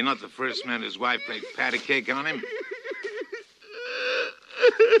 son. You're not the first man whose wife played patty cake on him.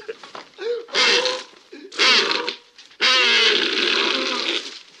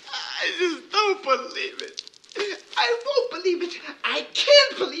 I just don't believe it. I won't believe it. I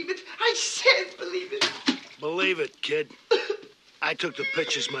can't believe it. I shan't believe it. Believe it, kid. I took the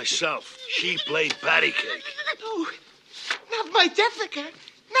pictures myself. She played patty cake. No, not my Jessica.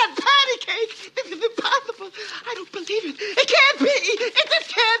 Not patty cake. This is impossible. I don't believe it. It can't be. It just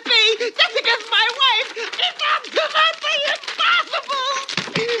can't be. Jessica's my wife. It's absolutely impossible.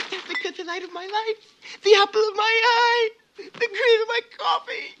 Jessica's the light of my life. The apple of my eye. The cream of my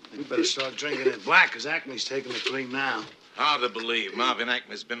coffee. You better start drinking it black, because Acme's taking the cream now. Hard to believe. Marvin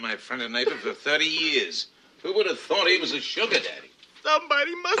Acme's been my friend and neighbor for 30 years. Who would have thought he was a sugar daddy?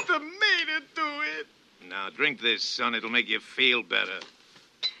 Somebody must have made it do it. Now, drink this, son. It'll make you feel better.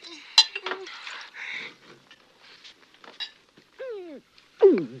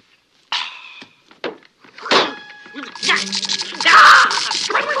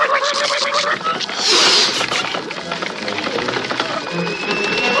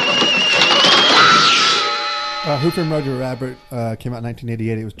 Who Framed Roger Rabbit came out in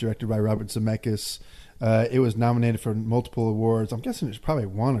 1988. It was directed by Robert Zemeckis. It was nominated for multiple awards. I'm guessing it's probably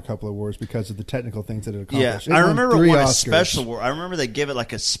won a couple of awards because of the technical things that it accomplished. Yeah, I remember it won a Oscars. special award. I remember they give it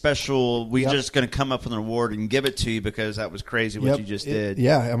like a special. We're just going to come up with an award and give it to you because that was crazy what you just did.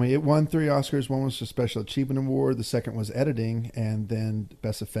 Yeah, I mean, it won 3 Oscars. One was a Special Achievement Award. The second was editing, and then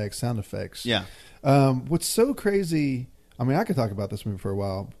Best Effects, Sound Effects. Yeah. What's so crazy? I mean, I could talk about this movie for a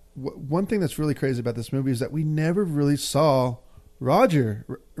while. One thing that's really crazy about this movie is that we never really saw Roger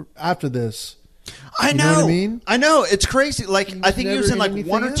after this. I know. You know what I mean? I know. It's crazy. Like, I think he was in like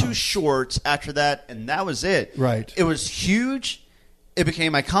anything 1 or 2 else. shorts after that, and that was it. Right. It was huge. It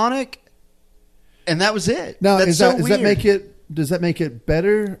became iconic, and that was it. Now, That's does that make it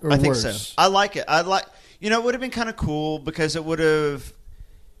better or I think worse? so. I like it. It would have been kind of cool because it would have,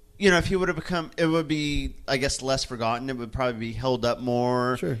 if he would have become, it would be, I guess, less forgotten. It would probably be held up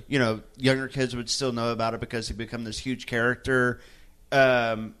more. Sure. Younger kids would still know about it because he become this huge character.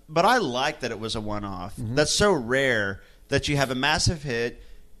 But I like that it was a one-off. Mm-hmm. That's so rare that you have a massive hit,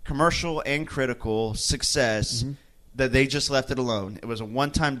 commercial and critical success, that they just left it alone. It was a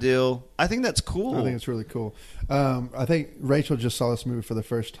one-time deal. I think that's cool. I think it's really cool. I think Rachel just saw this movie for the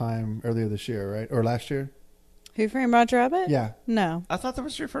first time earlier this year, right? Or last year? Who Framed Roger Rabbit? Yeah. No. I thought that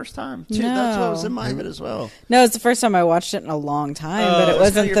was your first time, too. No. That's what was in my head as well. No, it's the first time I watched it in a long time, but it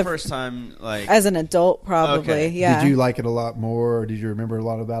wasn't your the first time, like as an adult, probably. Okay. Yeah. Did you like it a lot more, or did you remember a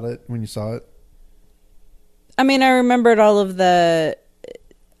lot about it when you saw it? I mean, I remembered all of the.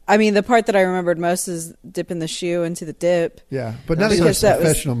 I mean, the part that I remembered most is dipping the shoe into the dip. Yeah, but not as a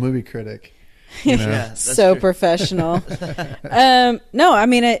professional movie critic. You know? Yeah, that's So true. professional. No, I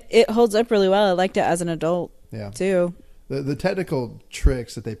mean it holds up really well. I liked it as an adult too. The technical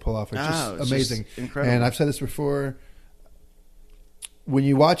tricks that they pull off are just it's amazing. just incredible. And I've said this before. When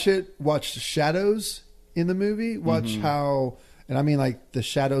you watch it, watch the shadows in the movie. Watch how, and I mean like the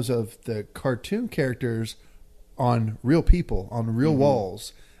shadows of the cartoon characters on real people, on real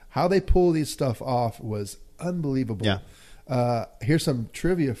walls. How they pull these stuff off was unbelievable. Yeah. Here's some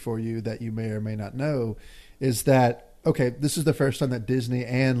trivia for you that you may or may not know, is that, okay, this is the first time that Disney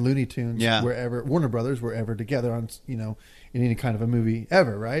and Looney Tunes Warner Brothers were ever together on, in any kind of a movie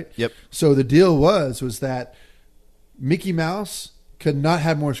ever, right? Yep. So the deal was that Mickey Mouse could not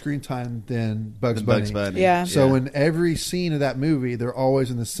have more screen time than Bugs Bunny. Yeah. So in every scene of that movie, they're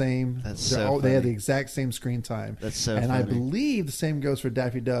always in the same. That's they so have funny. the exact same screen time. That's so and I funny. believe the same goes for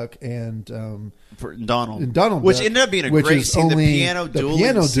Daffy Duck and For Donald. and Donald Which Duck, ended up being a which great is scene. The only piano the dueling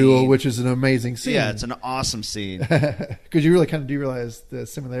piano scene. duel, which is an amazing scene. Yeah, it's an awesome scene. Because you really kind of do realize the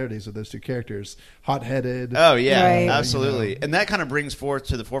similarities of those two characters. Hot-headed. Oh, yeah, Right. absolutely. And that kind of brings forth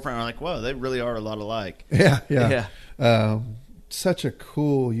to the forefront. I'm like, whoa, they really are a lot alike. Yeah. Such a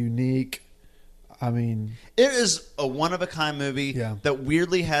cool, unique. I mean, it is a one-of-a-kind movie that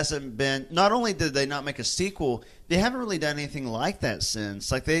weirdly hasn't been. Not only did they not make a sequel, they haven't really done anything like that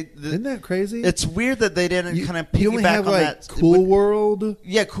since. Like isn't that crazy? It's weird that they didn't kind of piggyback You only have on like that. Cool World.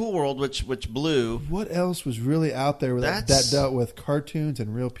 Yeah, Cool World, which blew. What else was really out there that dealt with cartoons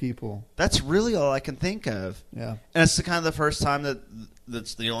and real people? That's really all I can think of. Yeah, and it's the kind of the first time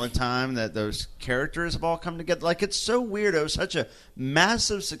that's the only time that those characters have all come together. Like, it's so weird. It was such a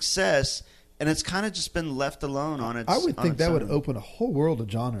massive success, and it's kind of just been left alone on its. I would think that would own. open a whole world of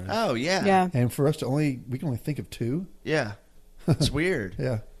genres. Oh yeah, And for us to we can only think of two. Yeah, it's weird.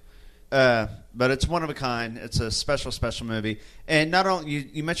 Yeah. But it's one of a kind. It's a special movie. And not only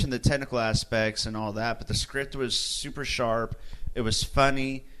you mentioned the technical aspects and all that, but the script was super sharp. It was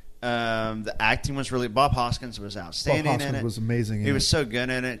funny. The acting was really. Bob Hoskins was outstanding. Bob Hoskins in it. was amazing. He was so good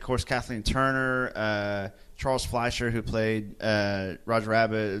in it. Of course, Kathleen Turner, Charles Fleischer, who played Roger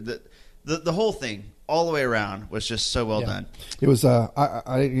Rabbit. The whole thing, all the way around, was just so well done. It was. I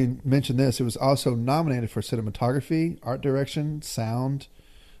didn't mention this. It was also nominated for cinematography, art direction, sound.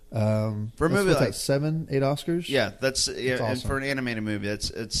 For a movie like 7, 8 Oscars. Yeah, that's awesome. And for an animated movie,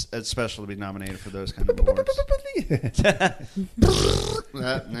 it's special to be nominated for those kind of awards.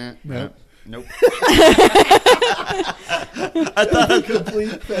 Nope. Nope. I thought a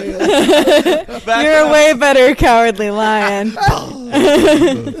complete fail. You're a way better Cowardly Lion.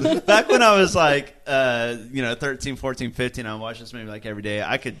 Back when I was like, 13, 14, 15, I watched this movie like every day.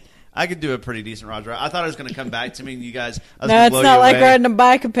 I could do a pretty decent Roger. I thought it was going to come back to me, and you guys. No, it's not like riding a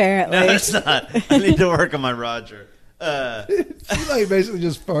bike, apparently. No, it's not. I need to work on my Roger. You like basically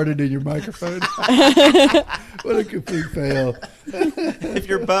just farted in your microphone. What a complete fail. If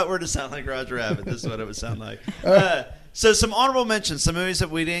your butt were to sound like Roger Rabbit, this is what it would sound like. So some honorable mentions, some movies that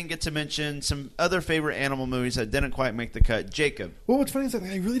we didn't get to mention, some other favorite animal movies that didn't quite make the cut. Jacob. Well, what's funny is that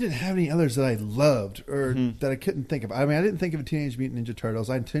I really didn't have any others that I loved or that I couldn't think of. I mean, I didn't think of Teenage Mutant Ninja Turtles.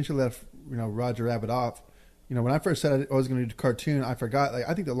 I intentionally left, Roger Rabbit off. When I first said I was going to do cartoon, I forgot. Like,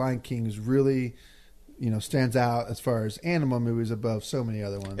 I think The Lion King is really, stands out as far as animal movies above so many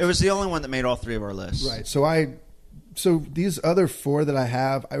other ones. It was the only one that made all three of our lists. Right. So these other four that I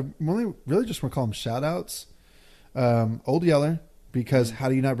have, I only really just want to call them shout outs. Old Yeller, because how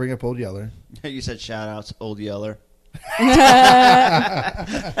do you not bring up Old Yeller? You said shout outs, Old Yeller. Good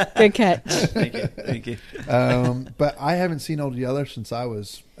catch. Thank you. But I haven't seen Old Yeller since I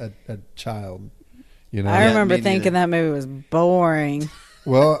was a child. I remember thinking that movie was boring.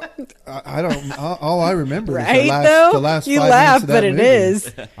 Well, I don't. All I remember right, is though? the last you 5 laugh, minutes of that but it movie.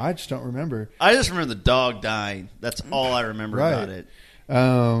 is. I just don't remember. I just remember the dog dying. That's all I remember about it.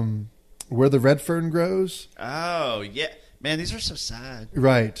 Where the red fern grows. Oh yeah, man, these are so sad.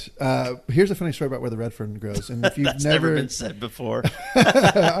 Right. Here's a funny story about where the red fern grows, and if you've That's never been said before.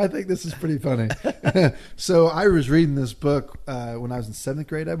 I think this is pretty funny. So I was reading this book when I was in 7th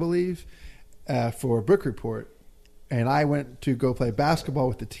grade, I believe, for a book report. And I went to go play basketball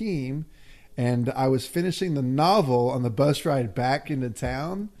with the team, and I was finishing the novel on the bus ride back into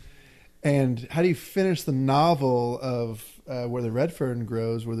town. And how do you finish the novel of Where the Red Fern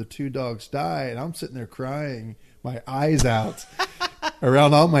Grows, where the 2 dogs die? And I'm sitting there crying, my eyes out,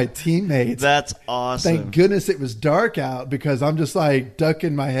 around all my teammates. That's awesome. Thank goodness it was dark out, because I'm just like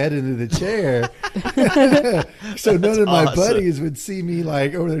ducking my head into the chair. So none of my buddies would see me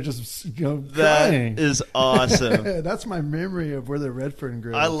like over there just crying. That is awesome. That's my memory of Where the Red Fern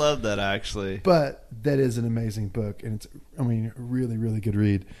Grows. I love that, actually. But that is an amazing book, and it's, a really, really good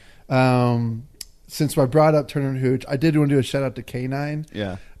read. Since I brought up Turner and Hooch, I did want to do a shout out to K9.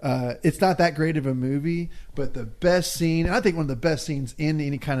 Yeah. It's not that great of a movie, but the best scene, and I think one of the best scenes in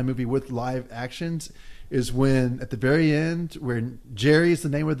any kind of movie with live actions, is when at the very end, where Jerry is the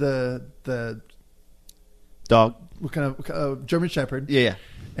name of the dog, what kind of German Shepherd? Yeah.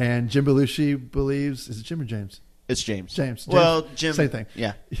 And Jim Belushi believes, is it Jim or James? It's James. James. Well, Jim. Same thing.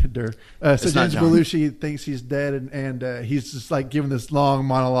 Yeah. So It's not James John. Belushi thinks he's dead, and he's just like giving this long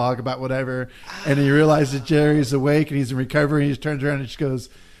monologue about whatever, and he realizes Jerry's awake and he's in recovery, and he just turns around and just goes,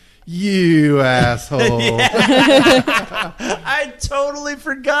 "You asshole." I totally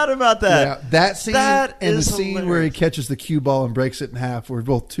forgot about that. Yeah, that scene That and the is scene hilarious. where he catches the cue ball and breaks it in half were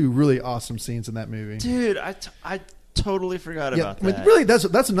both two really awesome scenes in that movie. Dude, I totally forgot about I mean, that. really,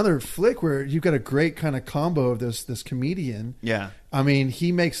 that's another flick where you've got a great kind of combo of this comedian. Yeah. I mean,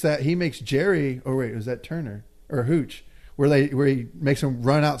 he makes Jerry. Oh wait, was that Turner or Hooch? Where he makes him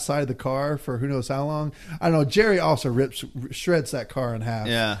run outside the car for who knows how long. I don't know. Jerry also shreds that car in half.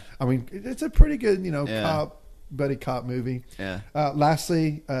 Yeah. I mean, it's a pretty good Yeah. buddy cop movie. Yeah.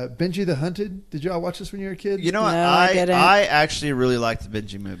 Lastly, Benji the Hunted. Did y'all watch this when you were a kid? You know what? I actually really like the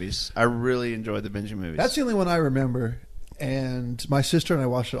Benji movies. I really enjoyed the Benji movies. That's the only one I remember. And my sister and I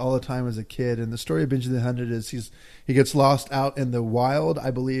watched it all the time as a kid. And the story of Benji the Hunted is he gets lost out in the wild,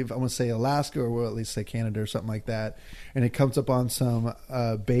 I believe, I want to say Alaska, or we'll at least say Canada or something like that. And he comes up on some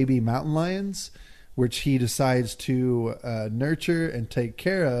baby mountain lions, which he decides to nurture and take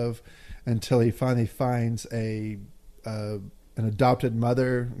care of until he finally finds an adopted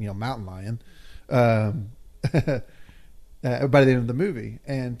mother, mountain lion. By the end of the movie,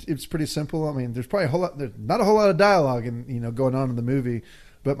 and it's pretty simple. I mean, there's not a whole lot of dialogue and going on in the movie,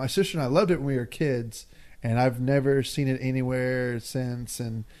 but my sister and I loved it when we were kids, and I've never seen it anywhere since.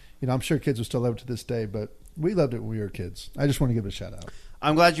 And I'm sure kids will still love it to this day, but we loved it when we were kids. I just want to give it a shout out.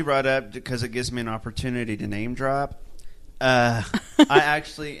 I'm glad you brought it up because it gives me an opportunity to name drop. I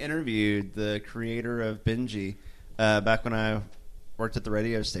actually interviewed the creator of Benji back when I worked at the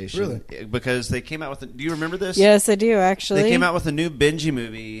radio station. Really? Because they came out with do you remember this? Yes, I do, actually. They came out with a new Benji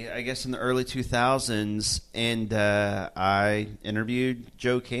movie, I guess in the early 2000s, and I interviewed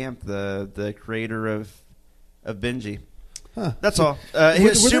Joe Camp, the creator of Benji. Huh. That's all. He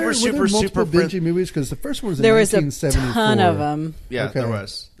was super multiple friend- Benji movies, because the first one was in There was a 1974. ton of them. Yeah, Okay.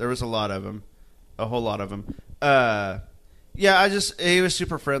 there was a lot of them, a whole lot of them. Yeah, he was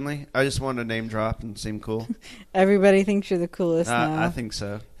super friendly. I just wanted to name drop and seem cool. Everybody thinks you're the coolest now. I think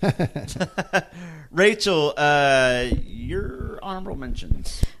so. Rachel, your honorable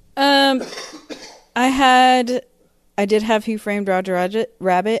mentions. I did have Who Framed Roger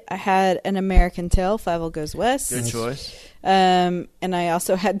Rabbit. I had An American Tale, Five Goes West. Good choice. And I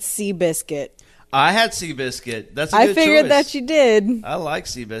also had Seabiscuit. I had Seabiscuit. That's a good choice. I figured that you did. I like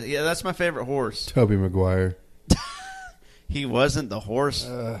Seabiscuit. Yeah, that's my favorite horse. Tobey Maguire. He wasn't the horse,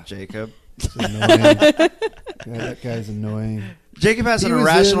 Jacob. It's annoying. That guy's annoying. Jacob has an He was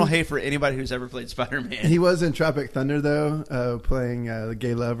irrational in- hate for anybody who's ever played Spider-Man. He was in Tropic Thunder, though, playing the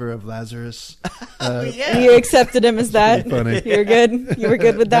gay lover of Lazarus. Yeah. You accepted him as that? Funny. You were good? You were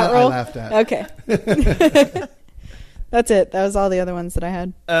good with that I role? laughed at. Okay. That's it. That was all the other ones that I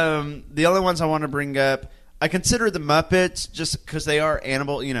had. The only ones I want to bring up, I consider the Muppets just because they are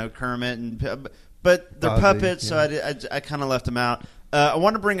animal, Kermit, but they're Ozzy, puppets, yeah. so I kind of left them out. I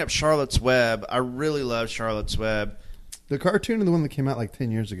want to bring up Charlotte's Web. I really love Charlotte's Web. The cartoon and the one that came out like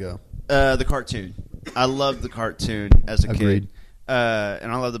 10 years ago. The cartoon. I loved the cartoon as a Agreed. kid.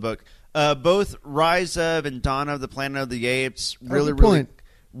 And I love the book. Both Rise of and Dawn of the Planet of the Apes, Good point.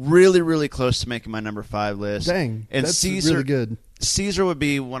 really close to making my number 5 list. Dang, and that's Caesar, really good. Caesar would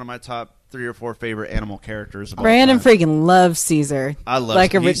be one of my top 3 or 4 favorite animal characters of all Brandon time. freaking loves Caesar. I love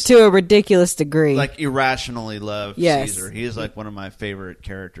like he's- to a ridiculous degree. Like irrationally love Yes. Caesar. He is like one of my favorite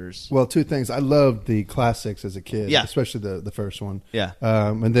characters. Well, two things. I loved the classics as a kid, Yeah. especially the first one. Yeah.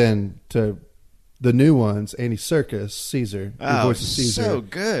 And then to the new ones, Andy Serkis, Caesar, the Oh, voice of Caesar. so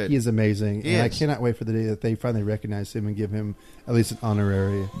good. He is amazing. He and I is. cannot wait for the day that they finally recognize him and give him at least an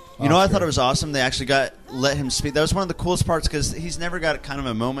honorary You know, I Oscar. thought it was awesome. They actually let him speak. That was one of the coolest parts because he's never got kind of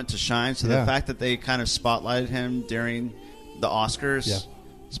a moment to shine. So Yeah. the fact that they kind of spotlighted him during the Oscars, Yeah.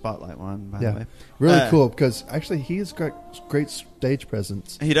 Spotlight one, by Yeah, the way, really cool because actually he's got great stage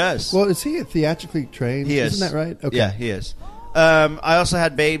presence. He does. Well, is he theatrically trained? He is. Isn't that right? Okay. Yeah, he is. I also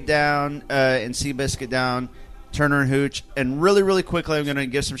had Babe down and Seabiscuit down, Turner and Hooch, and really quickly I'm going to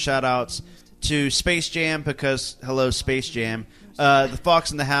give some shout outs to Space Jam because hello Space Jam, The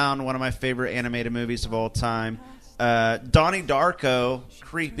Fox and the Hound, one of my favorite animated movies of all time, Donnie Darko,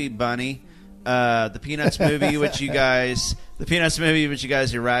 Creepy Bunny, The Peanuts movie, which you guys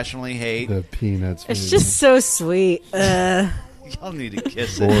irrationally hate. The Peanuts movie. It's just so sweet. Y'all need to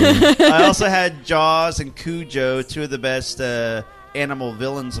kiss it. I also had Jaws and Cujo, two of the best animal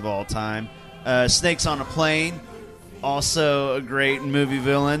villains of all time. Snakes on a Plane, also a great movie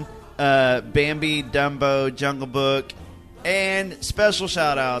villain. Bambi, Dumbo, Jungle Book, and special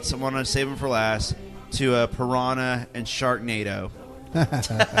shout-outs, I want to save them for last, to Piranha and Sharknado.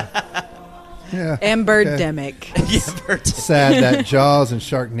 Yeah. And Birdemic. Yeah, Birdemic. Sad that Jaws and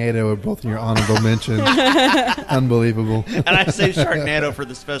Sharknado are both in your honorable mentions. Unbelievable. And I say Sharknado for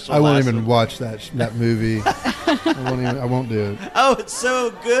the special. I won't last even one. watch that movie. I won't do it. Oh, it's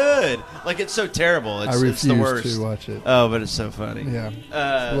so good. Like, it's so terrible. It's, I refuse it's the worst. to watch it. Oh, but it's so funny. Yeah.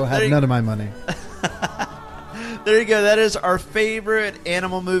 We'll We'll have none of my money. There you go. That is our favorite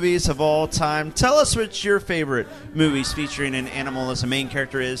animal movies of all time. Tell us what your favorite movies featuring an animal as a main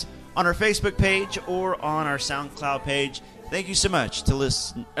character is on our Facebook page or on our SoundCloud page. Thank you so much for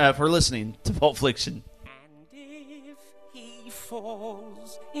listening to Pulp Fiction. If he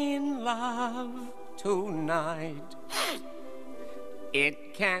falls in love tonight,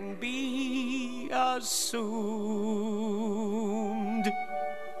 it can be assumed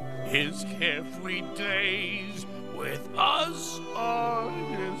his carefree days with us are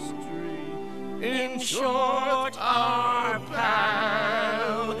history. In short, our